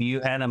you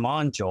had him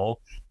on,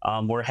 Joel.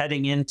 We're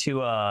heading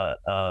into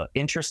a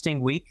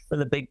interesting week for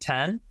the Big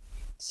Ten.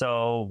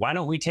 So why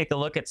don't we take a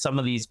look at some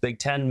of these Big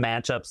Ten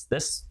matchups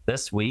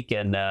this week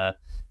and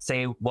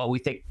say what we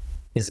think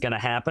is going to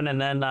happen,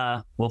 and then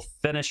we'll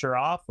finish her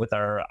off with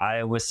our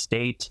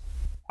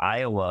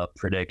Iowa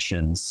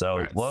predictions. So,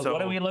 right, what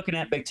are we looking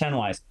at Big Ten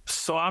wise?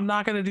 So I'm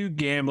not going to do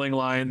gambling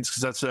lines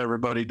because that's what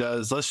everybody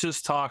does. Let's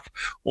just talk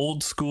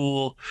old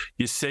school.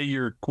 You say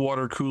your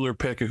water cooler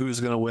pick of who's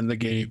going to win the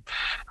game.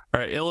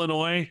 All right,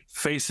 Illinois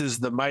faces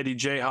the mighty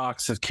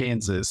Jayhawks of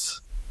Kansas.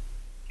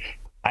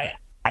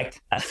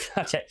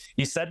 Okay.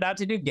 You said not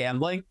to do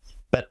gambling,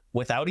 but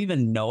without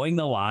even knowing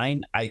the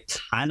line, I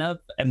kind of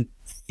am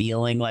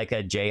feeling like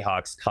a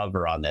Jayhawks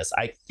cover on this.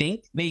 I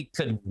think they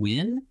could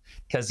win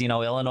because,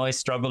 Illinois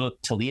struggled with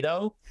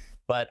Toledo,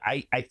 but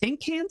I think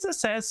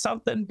Kansas has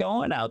something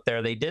going out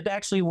there. They did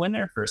actually win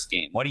their first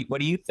game. What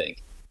do you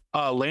think?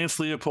 Lance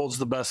Leopold's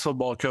the best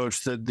football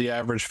coach that the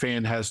average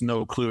fan has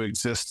no clue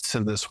exists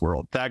in this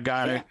world. That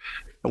guy,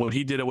 what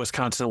he did at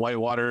Wisconsin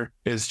Whitewater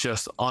is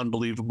just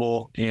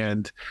unbelievable.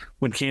 And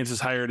when Kansas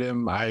hired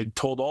him, I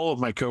told all of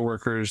my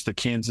coworkers that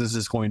Kansas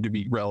is going to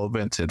be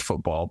relevant in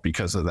football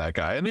because of that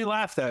guy. And they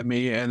laughed at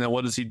me. And then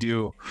what does he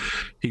do?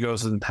 He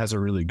goes and has a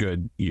really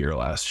good year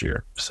last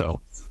year. So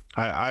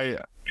I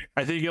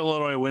think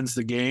Illinois wins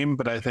the game,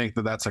 but I think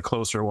that that's a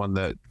closer one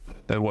than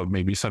what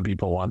maybe some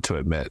people want to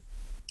admit.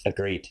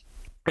 Agreed.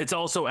 It's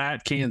also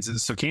at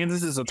Kansas. So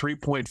Kansas is a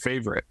 3-point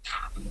favorite.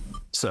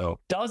 So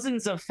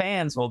dozens of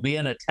fans will be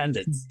in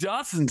attendance.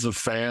 Dozens of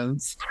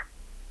fans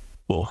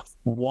will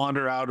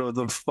wander out of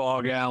the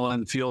Fog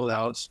Allen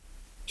Fieldhouse.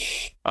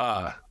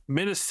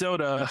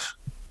 Minnesota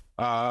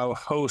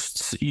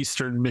hosts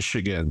Eastern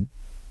Michigan.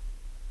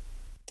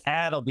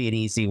 That'll be an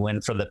easy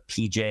win for the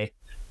PJ.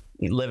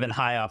 Living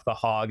high off the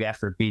hog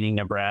after beating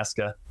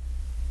Nebraska.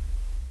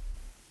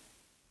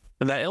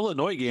 And that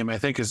Illinois game, I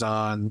think, is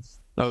on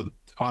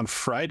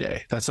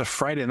Friday. That's a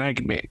Friday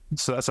night game.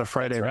 So that's a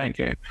Friday night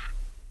game.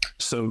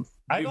 So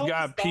you've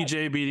got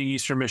PJ beating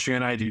Eastern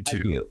Michigan. I do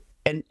too.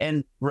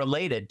 And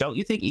related, don't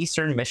you think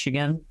Eastern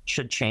Michigan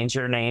should change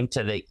their name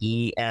to the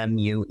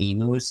EMU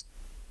Emus?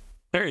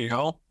 There you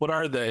go. What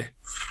are they?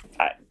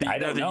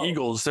 They're the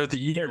Eagles. They're the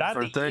Eagles, they're not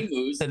aren't the they?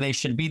 Emus, and they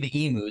should be the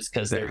Emus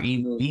because they're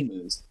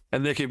Emus.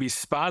 And they can be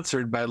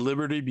sponsored by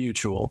Liberty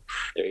Mutual.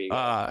 There you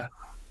go.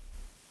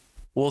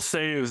 We'll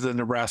save the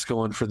Nebraska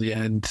one for the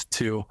end,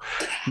 too.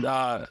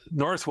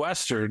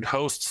 Northwestern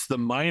hosts the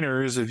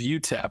Miners of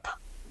UTEP.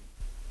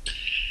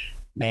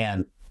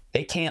 Man,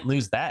 they can't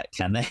lose that,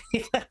 can they?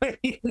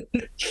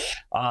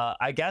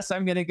 I guess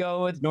I'm going to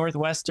go with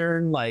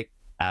Northwestern, like,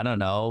 I don't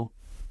know,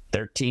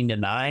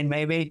 13-9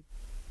 maybe.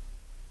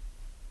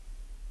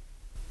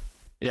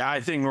 Yeah,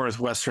 I think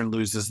Northwestern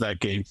loses that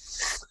game.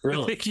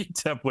 Really? I think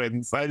UTEP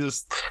wins.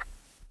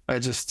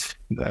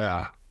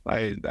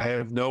 I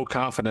have no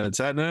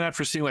confidence. And then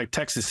after seeing like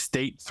Texas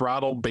State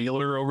throttle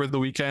Baylor over the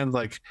weekend,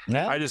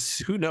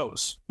 who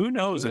knows? Who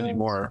knows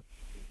anymore?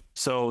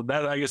 So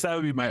I guess that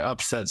would be my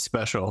upset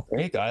special.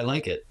 There you go. I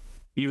like it.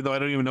 Even though I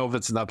don't even know if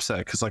it's an upset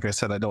because, like I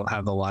said, I don't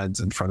have the lines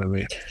in front of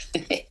me.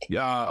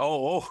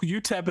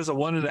 UTEP is a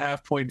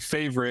 1.5 point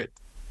favorite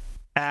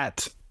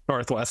at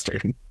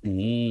Northwestern.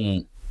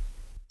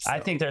 I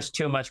think there's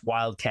too much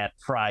Wildcat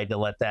pride to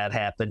let that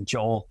happen,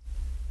 Joel.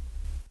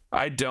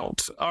 I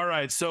don't. All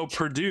right, so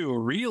Purdue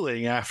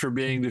reeling after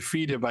being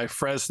defeated by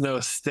Fresno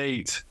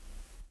State.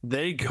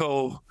 They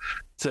go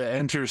to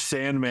enter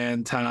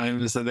Sandman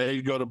times, and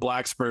they go to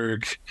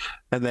Blacksburg,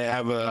 and they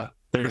have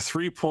they're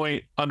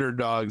 3-point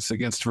underdogs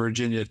against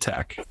Virginia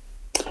Tech.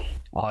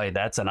 Oh,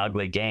 that's an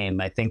ugly game.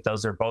 I think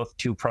those are both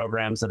two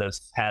programs that have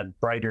had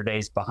brighter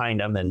days behind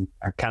them and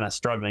are kind of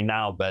struggling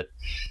now, but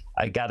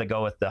I got to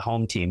go with the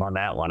home team on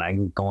that one.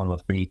 I'm going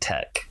with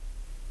V-Tech.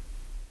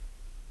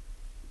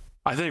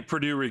 I think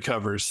Purdue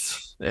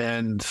recovers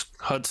and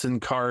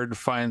Hudson Card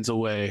finds a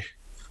way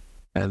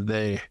and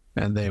they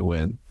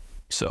win.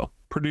 So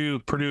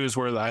Purdue is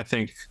where I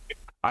think,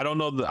 I don't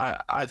know.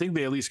 I think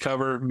they at least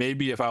cover.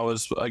 Maybe if I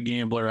was a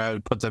gambler, I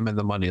would put them in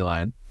the money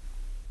line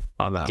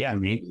on that. Yeah,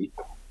 maybe.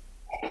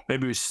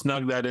 Maybe we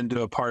snug that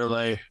into a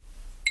parlay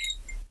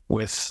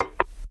with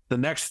the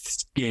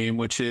next game,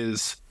 which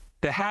is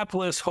the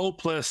hapless,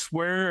 hopeless,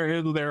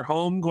 where their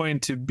home going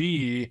to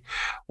be,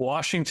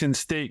 Washington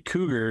State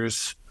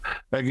Cougars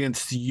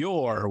against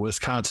your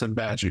Wisconsin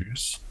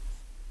Badgers.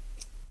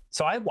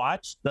 So I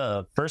watched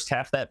the first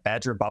half of that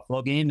Badger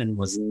Buffalo game and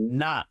was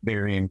not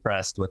very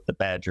impressed with the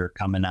Badger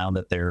coming out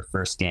at their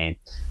first game.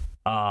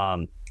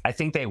 I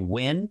think they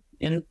win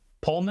in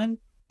Pullman,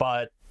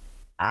 but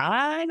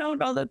I don't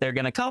know that they're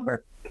going to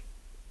cover.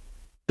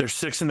 They're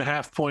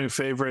 6.5 point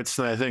favorites,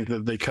 and I think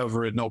that they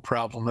cover it no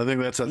problem. I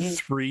think that's a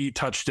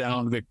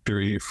 3-touchdown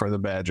victory for the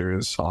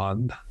Badgers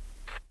on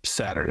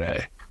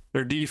Saturday.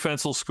 Their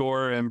defense will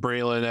score, and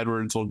Braylon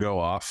Edwards will go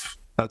off.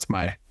 That's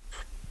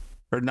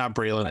or not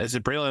Braylon. Is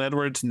it Braylon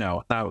Edwards?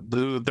 No,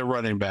 the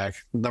running back,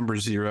 number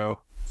 0.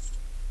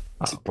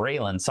 It's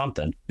Braylon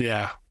something.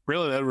 Yeah,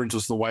 Braylon Edwards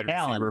was the wide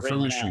receiver for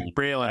Michigan.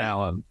 Braylon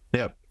Allen.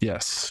 Yep.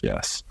 Yes.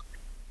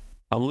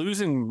 I'm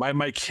losing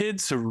my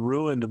kids have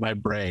ruined my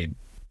brain,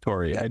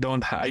 Tori.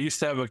 I used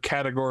to have a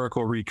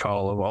categorical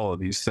recall of all of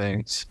these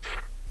things.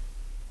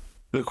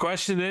 The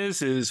question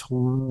is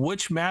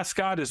which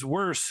mascot is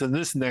worse in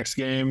this next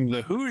game?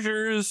 The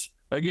Hoosiers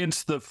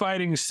against the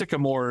Fighting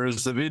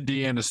Sycamores of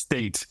Indiana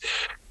State.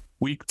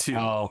 Week 2.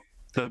 Oh,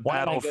 the one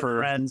battle of my for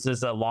friends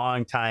is a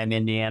longtime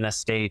Indiana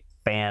State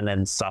fan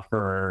and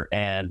sufferer,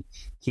 and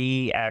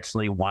he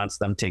actually wants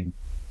them to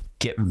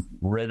get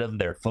rid of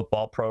their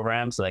football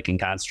program so they can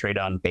concentrate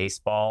on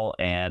baseball,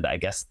 and I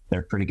guess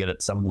they're pretty good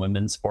at some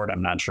women's sport.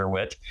 I'm not sure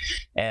which.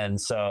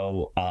 And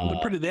so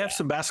they have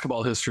some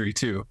basketball history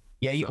too.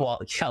 Yeah, a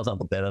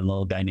little bit of a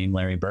little guy named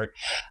Larry Bird,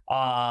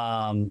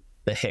 the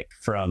hick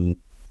from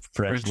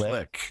French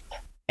Lick.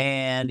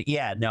 And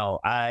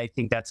I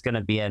think that's going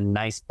to be a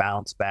nice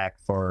bounce back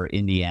for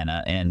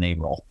Indiana, and they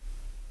roll.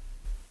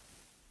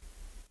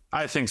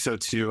 I think so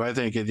too. I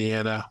think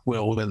Indiana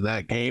will win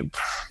that game.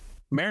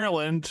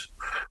 Maryland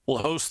will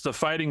host the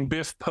Fighting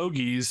Biff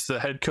Pogies, the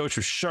head coach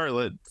of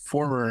Charlotte,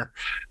 former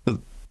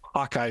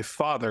Hawkeye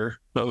father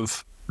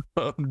of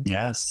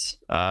yes,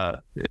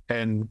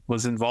 and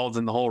was involved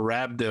in the whole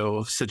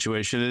Rabdo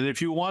situation. And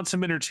if you want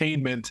some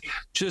entertainment,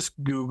 just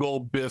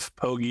Google Biff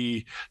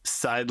Poggi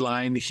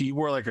sideline. He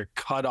wore like a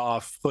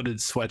cut-off footed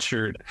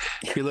sweatshirt.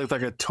 He looked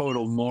like a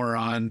total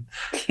moron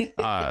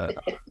on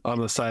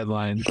the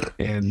sideline.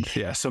 And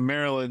so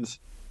Maryland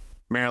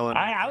Maryland.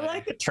 I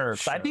like the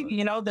Terps. Sure. I think,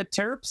 the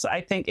Terps,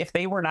 I think if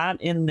they were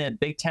not in the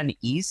Big Ten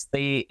East,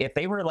 if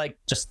they were like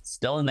just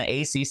still in the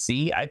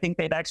ACC, I think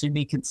they'd actually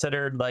be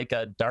considered like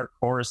a dark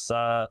horse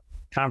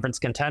conference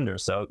contender.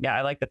 So, yeah,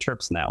 I like the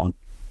Terps in that one.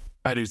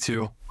 I do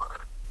too.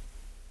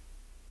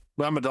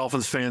 But I'm a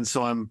Dolphins fan,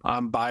 so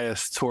I'm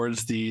biased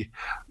towards the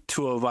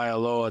Tua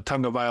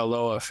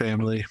Tagovailoa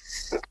family.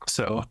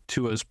 So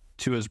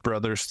Tua's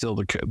brother still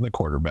the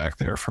quarterback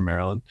there for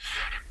Maryland.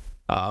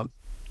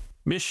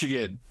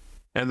 Michigan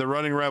and the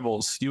Running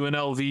Rebels,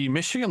 UNLV.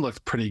 Michigan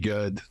looked pretty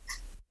good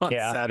on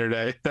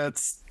Saturday.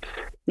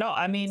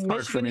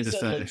 Michigan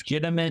is a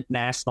legitimate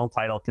national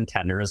title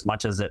contender, as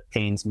much as it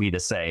pains me to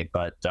say.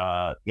 But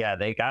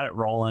they got it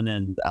rolling,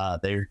 and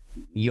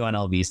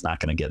UNLV's not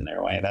going to get in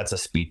their way. That's a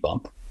speed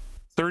bump.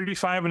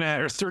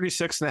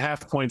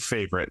 36.5 point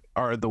favorite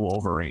are the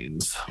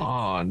Wolverines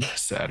on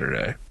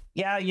Saturday.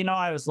 Yeah,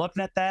 I was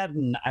looking at that,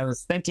 and I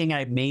was thinking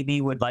I maybe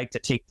would like to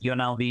take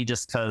UNLV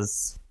just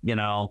because,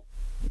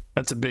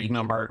 that's a big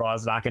number.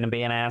 Harbaugh's not going to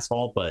be an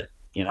asshole, but,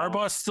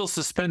 Harbaugh's still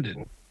suspended.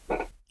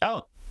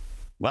 Oh,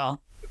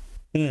 well,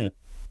 then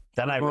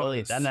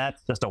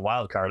that's just a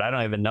wild card. I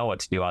don't even know what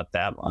to do with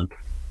that one.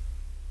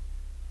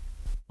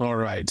 All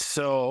right,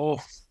 so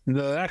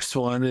the next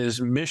one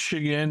is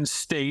Michigan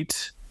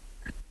State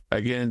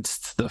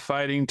against the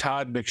Fighting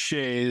Todd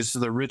McShay's,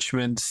 the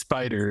Richmond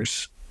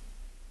Spiders.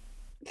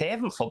 They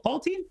have a football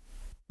team?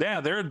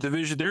 Yeah, they're a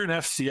division. They're an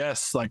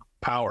FCS like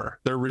power.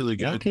 They're really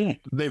good. Okay.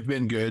 They've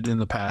been good in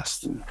the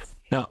past.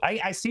 No,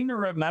 I seem to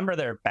remember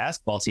their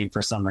basketball team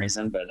for some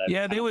reason, but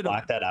they would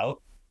block that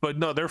out. But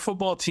no, their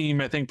football team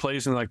I think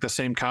plays in like the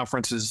same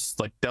conference as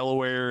like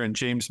Delaware and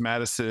James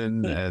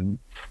Madison, and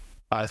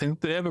I think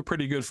they have a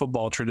pretty good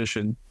football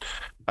tradition.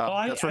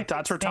 That's where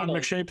Todd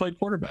McShay played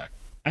quarterback.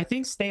 I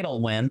think State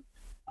will win.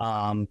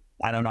 I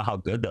don't know how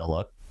good they'll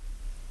look.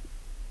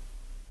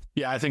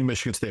 Yeah, I think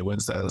Michigan State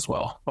wins that as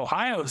well.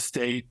 Ohio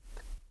State,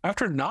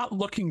 after not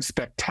looking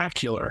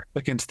spectacular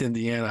against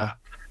Indiana,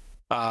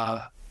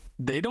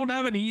 they don't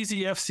have an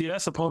easy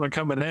FCS opponent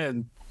coming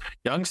in.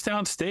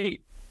 Youngstown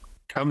State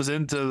comes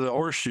into the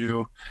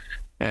Horseshoe,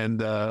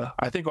 and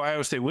I think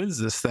Ohio State wins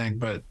this thing.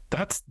 But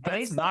that's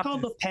not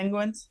called the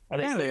Penguins.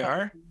 They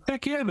are.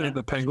 Heck yeah, they're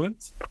the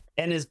Penguins.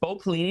 And is Bo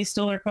Pelini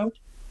still their coach?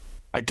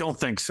 I don't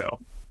think so.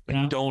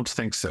 I don't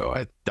think so.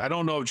 I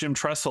don't know if Jim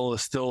Tressel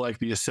is still like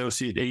the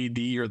associate AD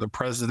or the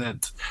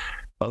president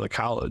of the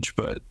college,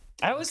 but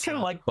I always kind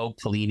of like Bo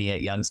Pelini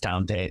at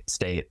Youngstown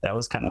State. That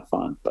was kind of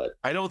fun, but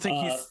I don't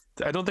think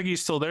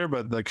he's still there.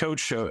 But the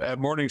coach at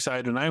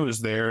Morningside when I was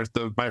there,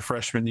 my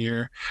freshman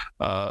year,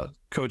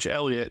 Coach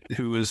Elliott,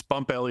 who was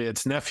Bump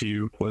Elliott's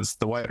nephew, was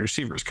the wide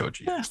receivers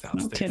coach at Youngstown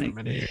State for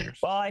many years.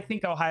 Well, I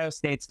think Ohio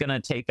State's going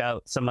to take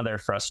out some of their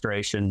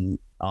frustration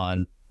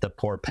on the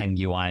poor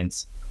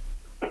Penguins.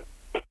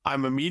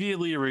 I'm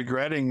immediately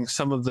regretting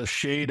some of the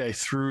shade I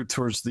threw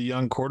towards the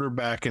young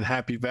quarterback in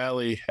Happy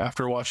Valley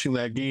after watching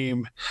that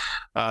game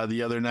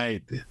the other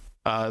night.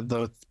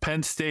 The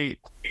Penn State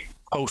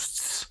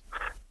hosts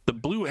the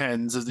Blue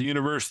Hens of the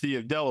University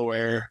of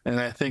Delaware, and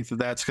I think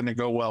that's going to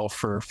go well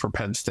for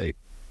Penn State.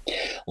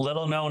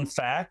 Little known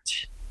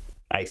fact,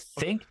 I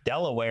think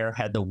Delaware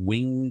had the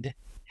winged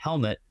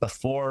helmet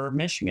before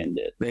Michigan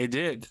did. They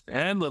did.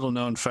 And little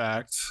known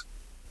fact,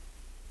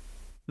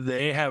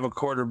 they have a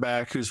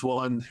quarterback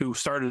who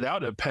started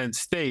out at Penn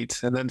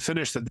State and then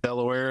finished at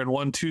Delaware and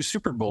won 2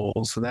 Super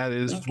Bowls. And that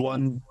is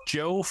one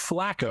Joe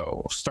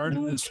Flacco.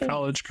 Started his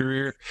college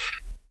career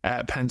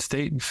at Penn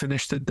State and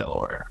finished at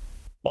Delaware.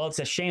 Well, it's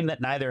a shame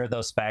that neither of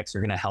those facts are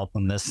going to help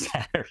them this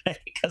Saturday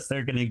because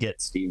they're going to get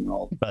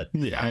steamrolled. But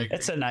yeah,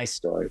 it's a nice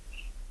story.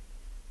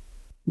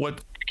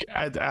 What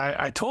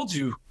I told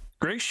you,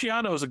 Greg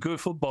Schiano is a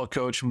good football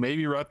coach.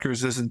 Maybe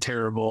Rutgers isn't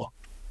terrible.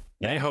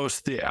 They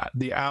host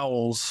the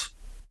Owls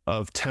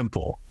of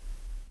Temple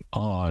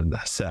on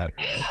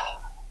Saturday.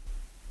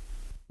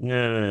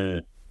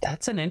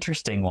 That's an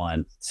interesting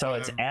one. So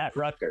it's at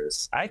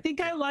Rutgers. I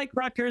think I like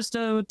Rutgers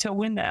to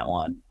win that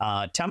one.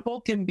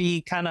 Temple can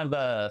be kind of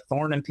a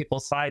thorn in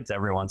people's sides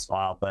every once in a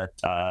while, but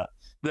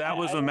that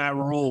was when Matt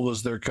Rule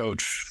was their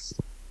coach.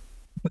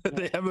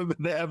 They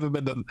haven't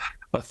been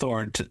a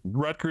thorn.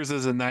 Rutgers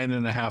is a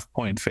 9.5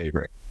 point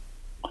favorite.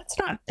 It's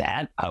not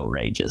that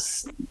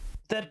outrageous.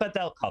 But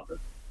they'll cover.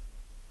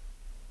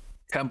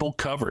 Temple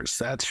covers.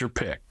 That's your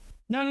pick.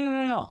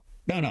 No.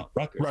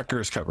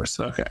 Rutgers covers.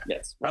 Okay.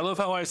 Yes. I love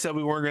how I said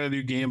we weren't going to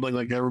do gambling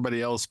like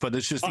everybody else, but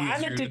it's just easier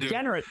I'm a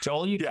degenerate,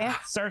 Joel. You can't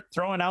start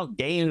throwing out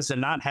games and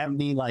not have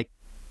me like.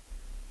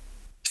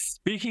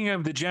 Speaking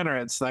of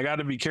degenerates, I got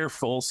to be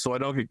careful so I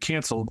don't get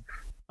canceled.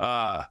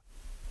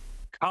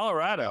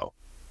 Colorado,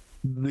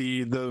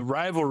 the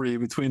rivalry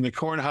between the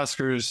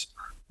Cornhuskers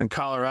and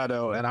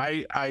Colorado, and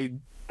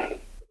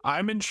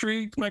I'm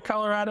intrigued by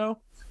Colorado.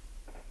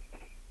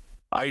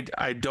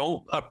 I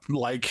don't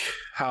like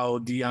how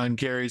Deion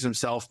carries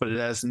himself, but it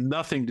has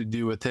nothing to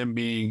do with him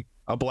being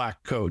a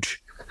black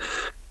coach.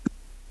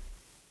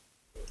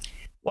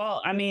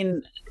 Well, I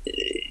mean,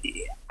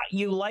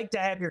 you like to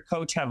have your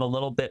coach have a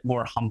little bit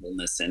more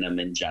humbleness in him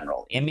in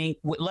general. I mean,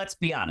 let's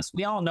be honest.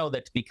 We all know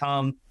that to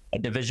become a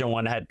Division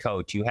I head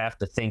coach, you have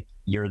to think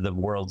you're the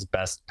world's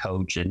best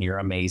coach and you're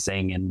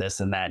amazing and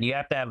this and that. And you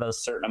have to have a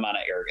certain amount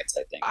of arrogance,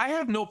 I think. I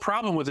have no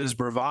problem with his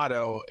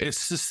bravado.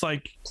 It's just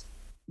like,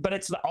 but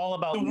it's all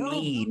about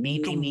me.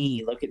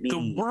 Look at me.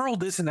 The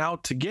world isn't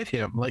out to get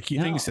him like he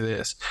thinks it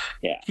is.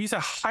 Yeah. He's a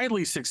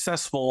highly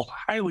successful,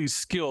 highly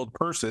skilled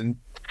person.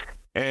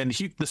 And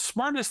the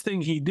smartest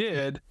thing he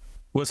did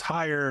was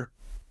hire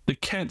the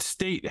Kent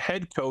State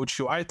head coach,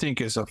 who I think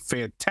is a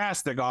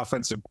fantastic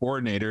offensive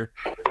coordinator,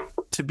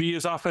 to be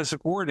his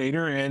offensive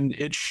coordinator. And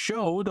it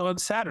showed on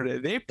Saturday.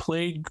 They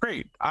played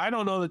great. I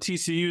don't know that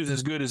TCU is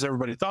as good as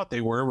everybody thought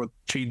they were, with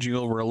changing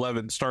over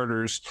 11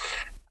 starters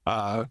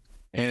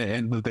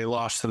and they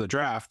lost to the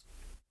draft.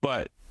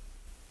 But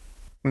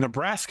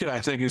Nebraska,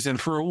 I think, is in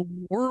for a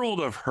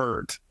world of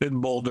hurt in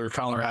Boulder,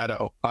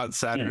 Colorado on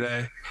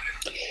Saturday.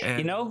 And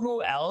you know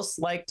who else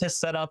liked to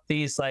set up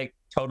these like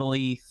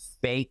totally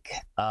fake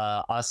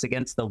us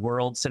against the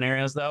world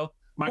scenarios though?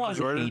 Michael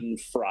Jordan. Hayden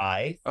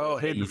Fry. Oh,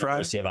 Hayden Fry.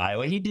 University of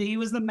Iowa. He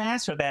was the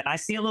master of that. I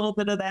see a little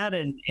bit of that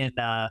in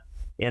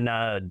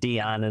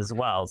Dion as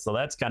well. So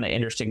that's kind of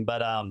interesting.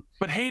 But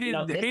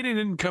Hayden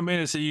didn't come in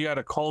and say, you got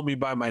to call me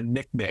by my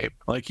nickname.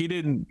 Like, he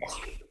didn't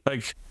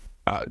like,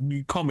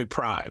 you call me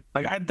Prime.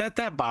 Like,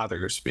 that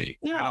bothers me.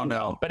 Yeah, I don't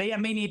know. But I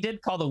mean, he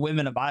did call the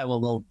women of Iowa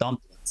little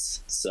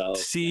dumplings. So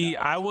see,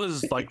 I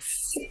was like,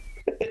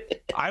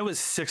 I was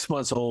 6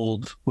 months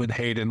old when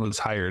Hayden was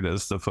hired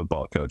as the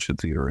football coach at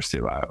the University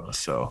of Iowa.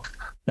 So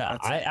no,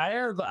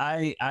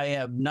 I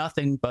have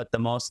nothing but the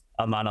most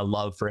amount of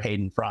love for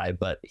Hayden Fry,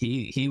 but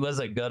he was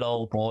a good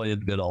old boy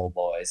of good old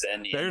boys.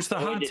 And there's the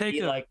hot take.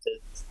 He liked to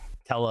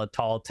tell a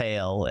tall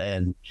tale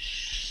and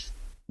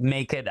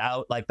make it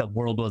out like the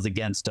world was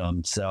against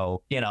him.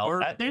 So,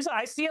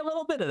 I see a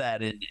little bit of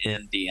that in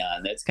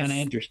Dion. That's kind of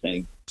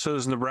interesting. So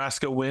does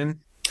Nebraska win?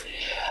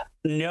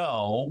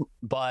 No,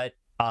 but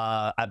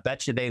I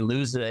bet you they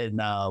lose in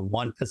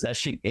one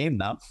possession game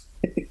now.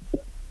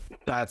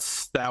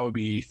 That would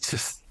be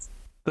just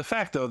the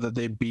fact, though, that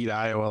they beat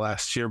Iowa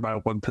last year by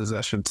one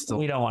possession. Still,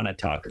 we don't want to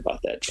talk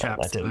about that.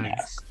 That didn't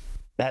happen.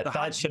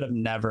 That should have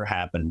never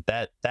happened.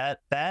 All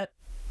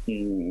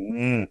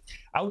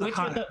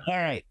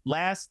right.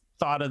 Last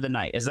thought of the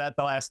night. Is that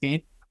the last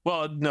game?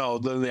 Well, no,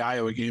 the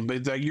Iowa game.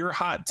 But your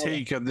hot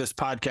take of this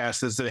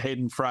podcast is that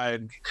Hayden Fry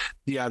and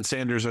Deion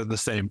Sanders are the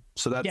same.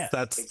 So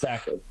that's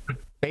exactly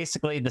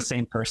basically the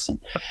same person.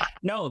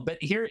 No, but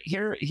here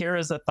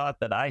is a thought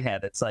that I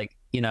had. It's like,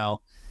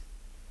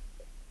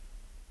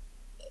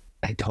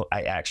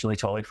 I actually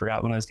totally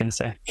forgot what I was going to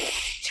say.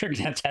 You're going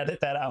to have to edit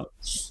that out.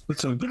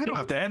 So I don't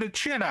have to edit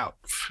shit out.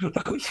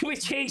 we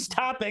changed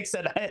topics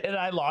and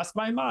I lost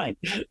my mind.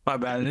 My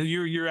bad.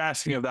 You're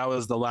asking if that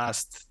was the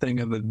last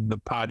thing of the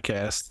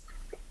podcast.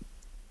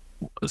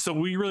 So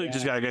we really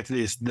just got to get to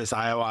this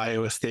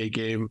Iowa State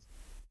game.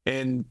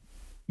 And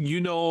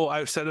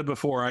I've said it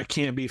before, I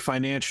can't be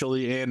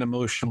financially and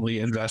emotionally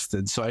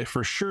invested. So I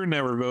for sure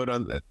never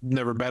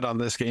bet on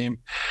this game.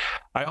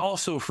 I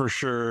also for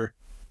sure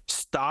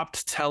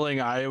stopped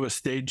telling Iowa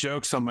State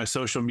jokes on my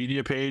social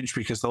media page,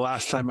 because the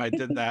last time I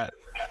did that,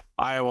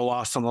 Iowa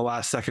lost on the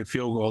last second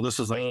field goal. This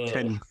was like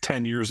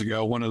 10 years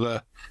ago. One of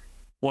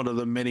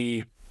the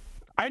many.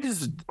 I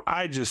just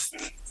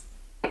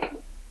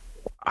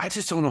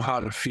don't know how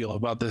to feel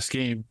about this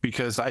game,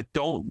 because I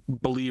don't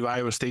believe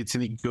Iowa State's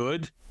any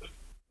good,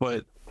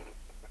 but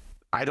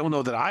I don't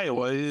know that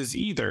Iowa is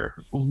either.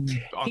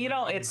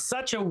 It's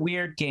such a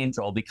weird game,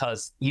 Joel,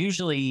 because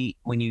usually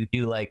when you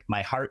do like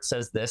my heart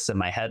says this and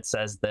my head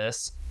says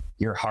this,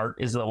 your heart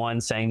is the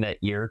one saying that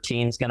your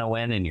team's going to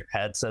win and your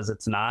head says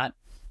it's not.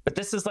 But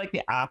this is like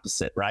the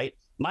opposite, right?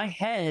 My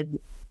head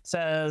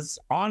says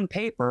on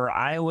paper,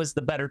 Iowa's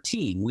the better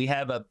team. We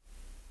have a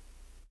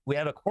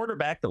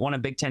quarterback that won a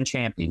Big Ten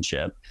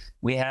championship.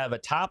 We have a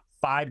top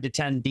 5 to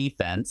 10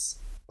 defense,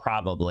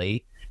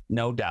 probably.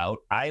 No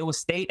doubt. Iowa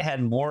State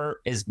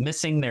is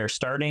missing their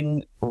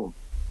starting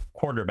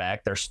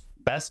quarterback, their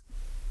best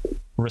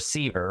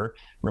receiver,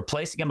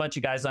 replacing a bunch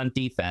of guys on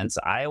defense.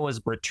 Iowa's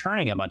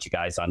returning a bunch of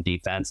guys on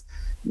defense.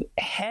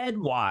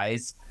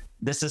 Head-wise,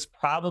 this is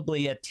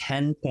probably a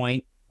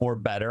 10-point or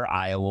better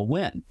Iowa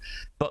win.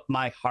 But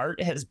my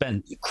heart has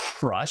been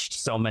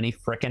crushed so many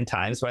freaking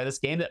times by this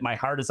game that my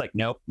heart is like,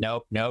 nope.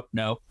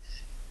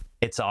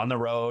 It's on the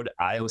road,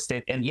 Iowa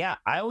State. And yeah,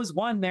 Iowa's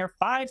won there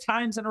 5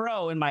 times in a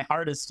row, and my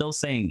heart is still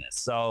saying this.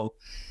 So,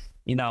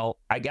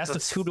 I guess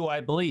it's who do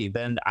I believe?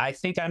 And I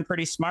think I'm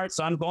pretty smart,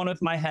 so I'm going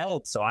with my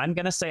head. So I'm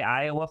going to say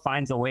Iowa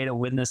finds a way to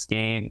win this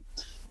game.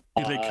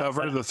 Do they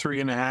cover the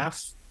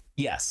 3.5?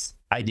 Yes,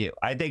 I do.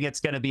 I think it's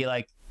going to be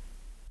like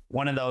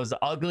one of those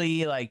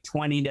ugly, like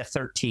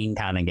 20-13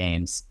 kind of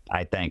games,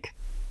 I think.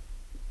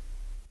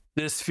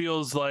 This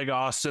feels like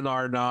Austin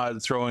Arnaud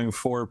throwing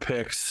 4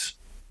 picks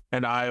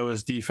and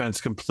Iowa's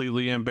defense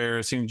completely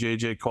embarrassing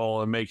J.J.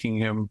 Cole and making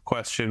him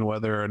question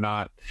whether or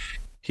not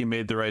he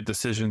made the right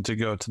decision to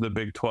go to the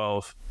Big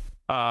 12.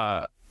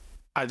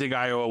 I think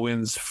Iowa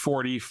wins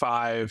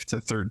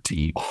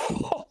 45-13.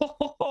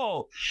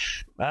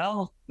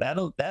 Well,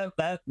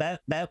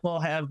 that will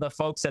have the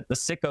folks at the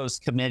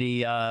Sickos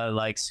committee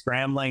like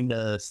scrambling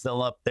to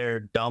fill up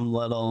their dumb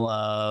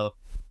little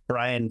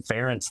Brian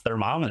Ferentz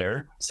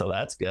thermometer. So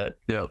that's good.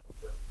 Yep.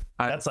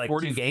 That's like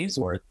 2 games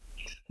worth.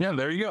 Yeah,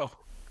 there you go.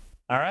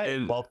 All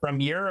right. Well, from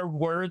your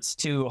words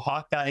to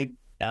Hawkeye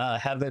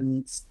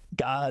heavens,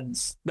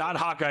 gods. Not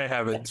Hawkeye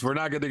heavens. We're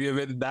not going to give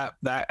it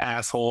that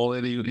asshole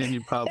any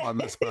pub on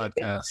this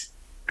podcast.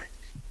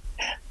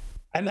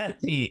 I meant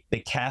the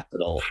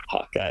capital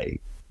Hawkeye.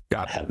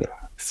 Got heaven.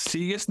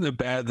 See, isn't it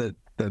bad that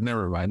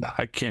never mind.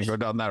 I can't go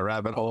down that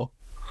rabbit hole.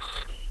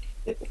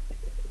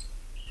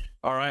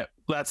 All right,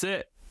 that's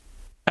it.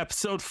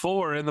 Episode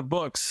 4 in the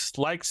books.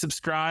 Like,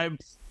 subscribe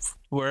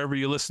wherever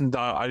you listen to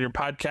on your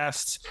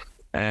podcasts,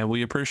 and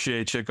we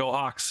appreciate you. Go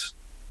Hawks.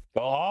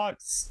 Go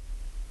Hawks.